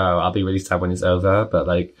love the show. I'll be really sad when it's over, but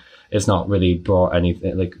like it's not really brought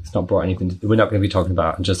anything. Like it's not brought anything. We're not going to be talking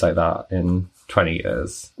about it just like that in 20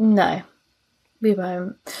 years. No, we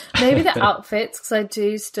won't. Maybe the outfits, because I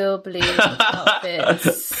do still believe in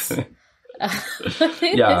outfits. Yeah,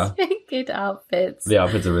 there's been good outfits. The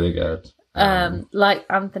outfits are really good. Like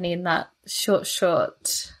Anthony in that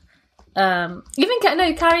short.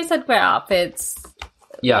 Carrie's had great outfits.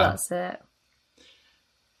 Yeah, that's it.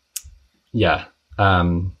 Yeah,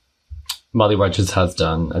 Molly Rogers has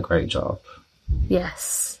done a great job.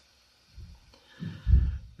 Yes,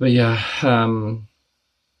 but yeah, I'm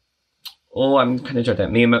kind of enjoying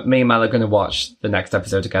it. Me and Mal are going to watch the next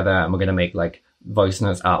episode together, and we're going to make like voice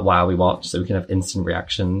notes out while we watch, so we can have instant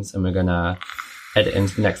reactions, and we're going to edit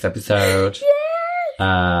into the next episode.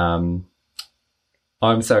 Yeah.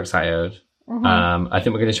 I'm so excited. Mm-hmm. I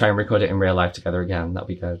think we're going to try and record it in real life together again. That'll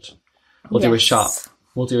be good. We'll do a shot.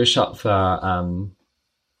 We'll do a shot for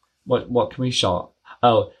what can we shot?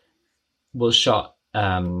 Oh, we'll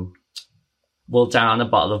down a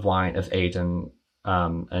bottle of wine of Aiden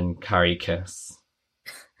and Carrie kiss.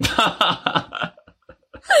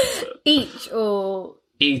 Each.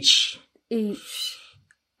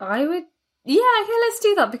 I would. Yeah, okay, let's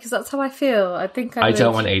do that, because that's how I feel. I think I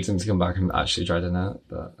don't want Aiden to come back and actually dreading it,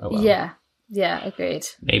 but oh well. Yeah, agreed.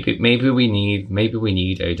 Maybe we need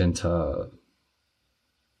Aiden to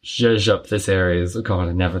zhuzh up this series. Oh God,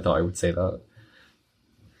 I never thought I would say that.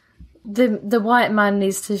 The white man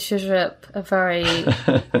needs to zhuzh up a very.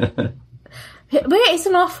 It's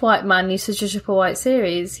an off-white man needs to zhuzh up a white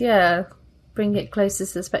series. Yeah, bring it closer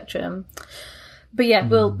to the spectrum. But yeah,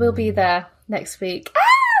 we'll be there next week.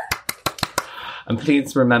 And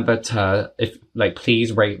please remember to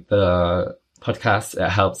please rate the podcast. It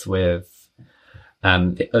helps with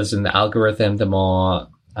us in the algorithm. The more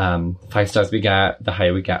 5 stars we get, the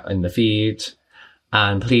higher we get in the feed.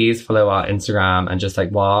 And please follow our Instagram and just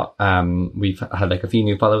like what. We've had like a few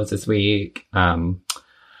new followers this week.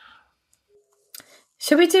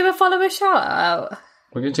 Should we do a follower shout out?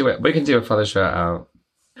 We can do it. We can do a follow shout out.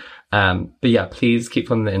 But yeah, please keep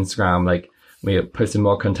following the Instagram. Like, we're posting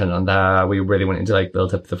more content on there. We really wanted to like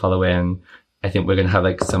build up the following. I think we're gonna have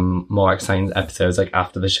like some more exciting episodes like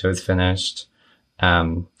after the show is finished.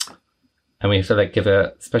 And we have to like give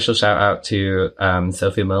a special shout out to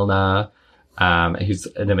Sophie Milner, who's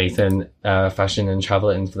an amazing fashion and travel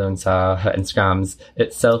influencer. Her Instagram's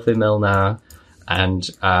it's Sophie Milner, and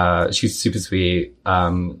she's super sweet,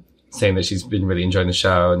 saying that she's been really enjoying the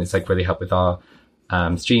show and it's like really helped with our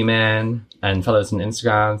streaming, and follow us on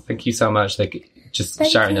Instagram. Thank you so much. Like, just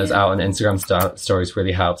shouting us out on Instagram stories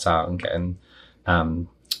really helps out and getting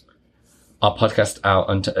our podcast out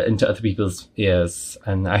into other people's ears.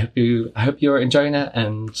 And I hope you're enjoying it,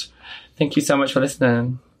 and thank you so much for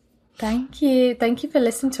listening. Thank you for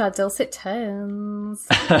listening to our dulcet tones.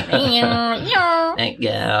 Thank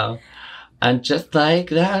you. And just like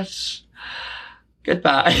that,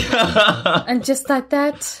 goodbye. And just like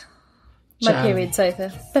that, my Ciao. period's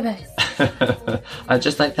over. Bye-bye. And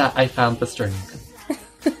just like that, I found the string.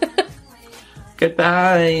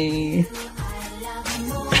 Goodbye.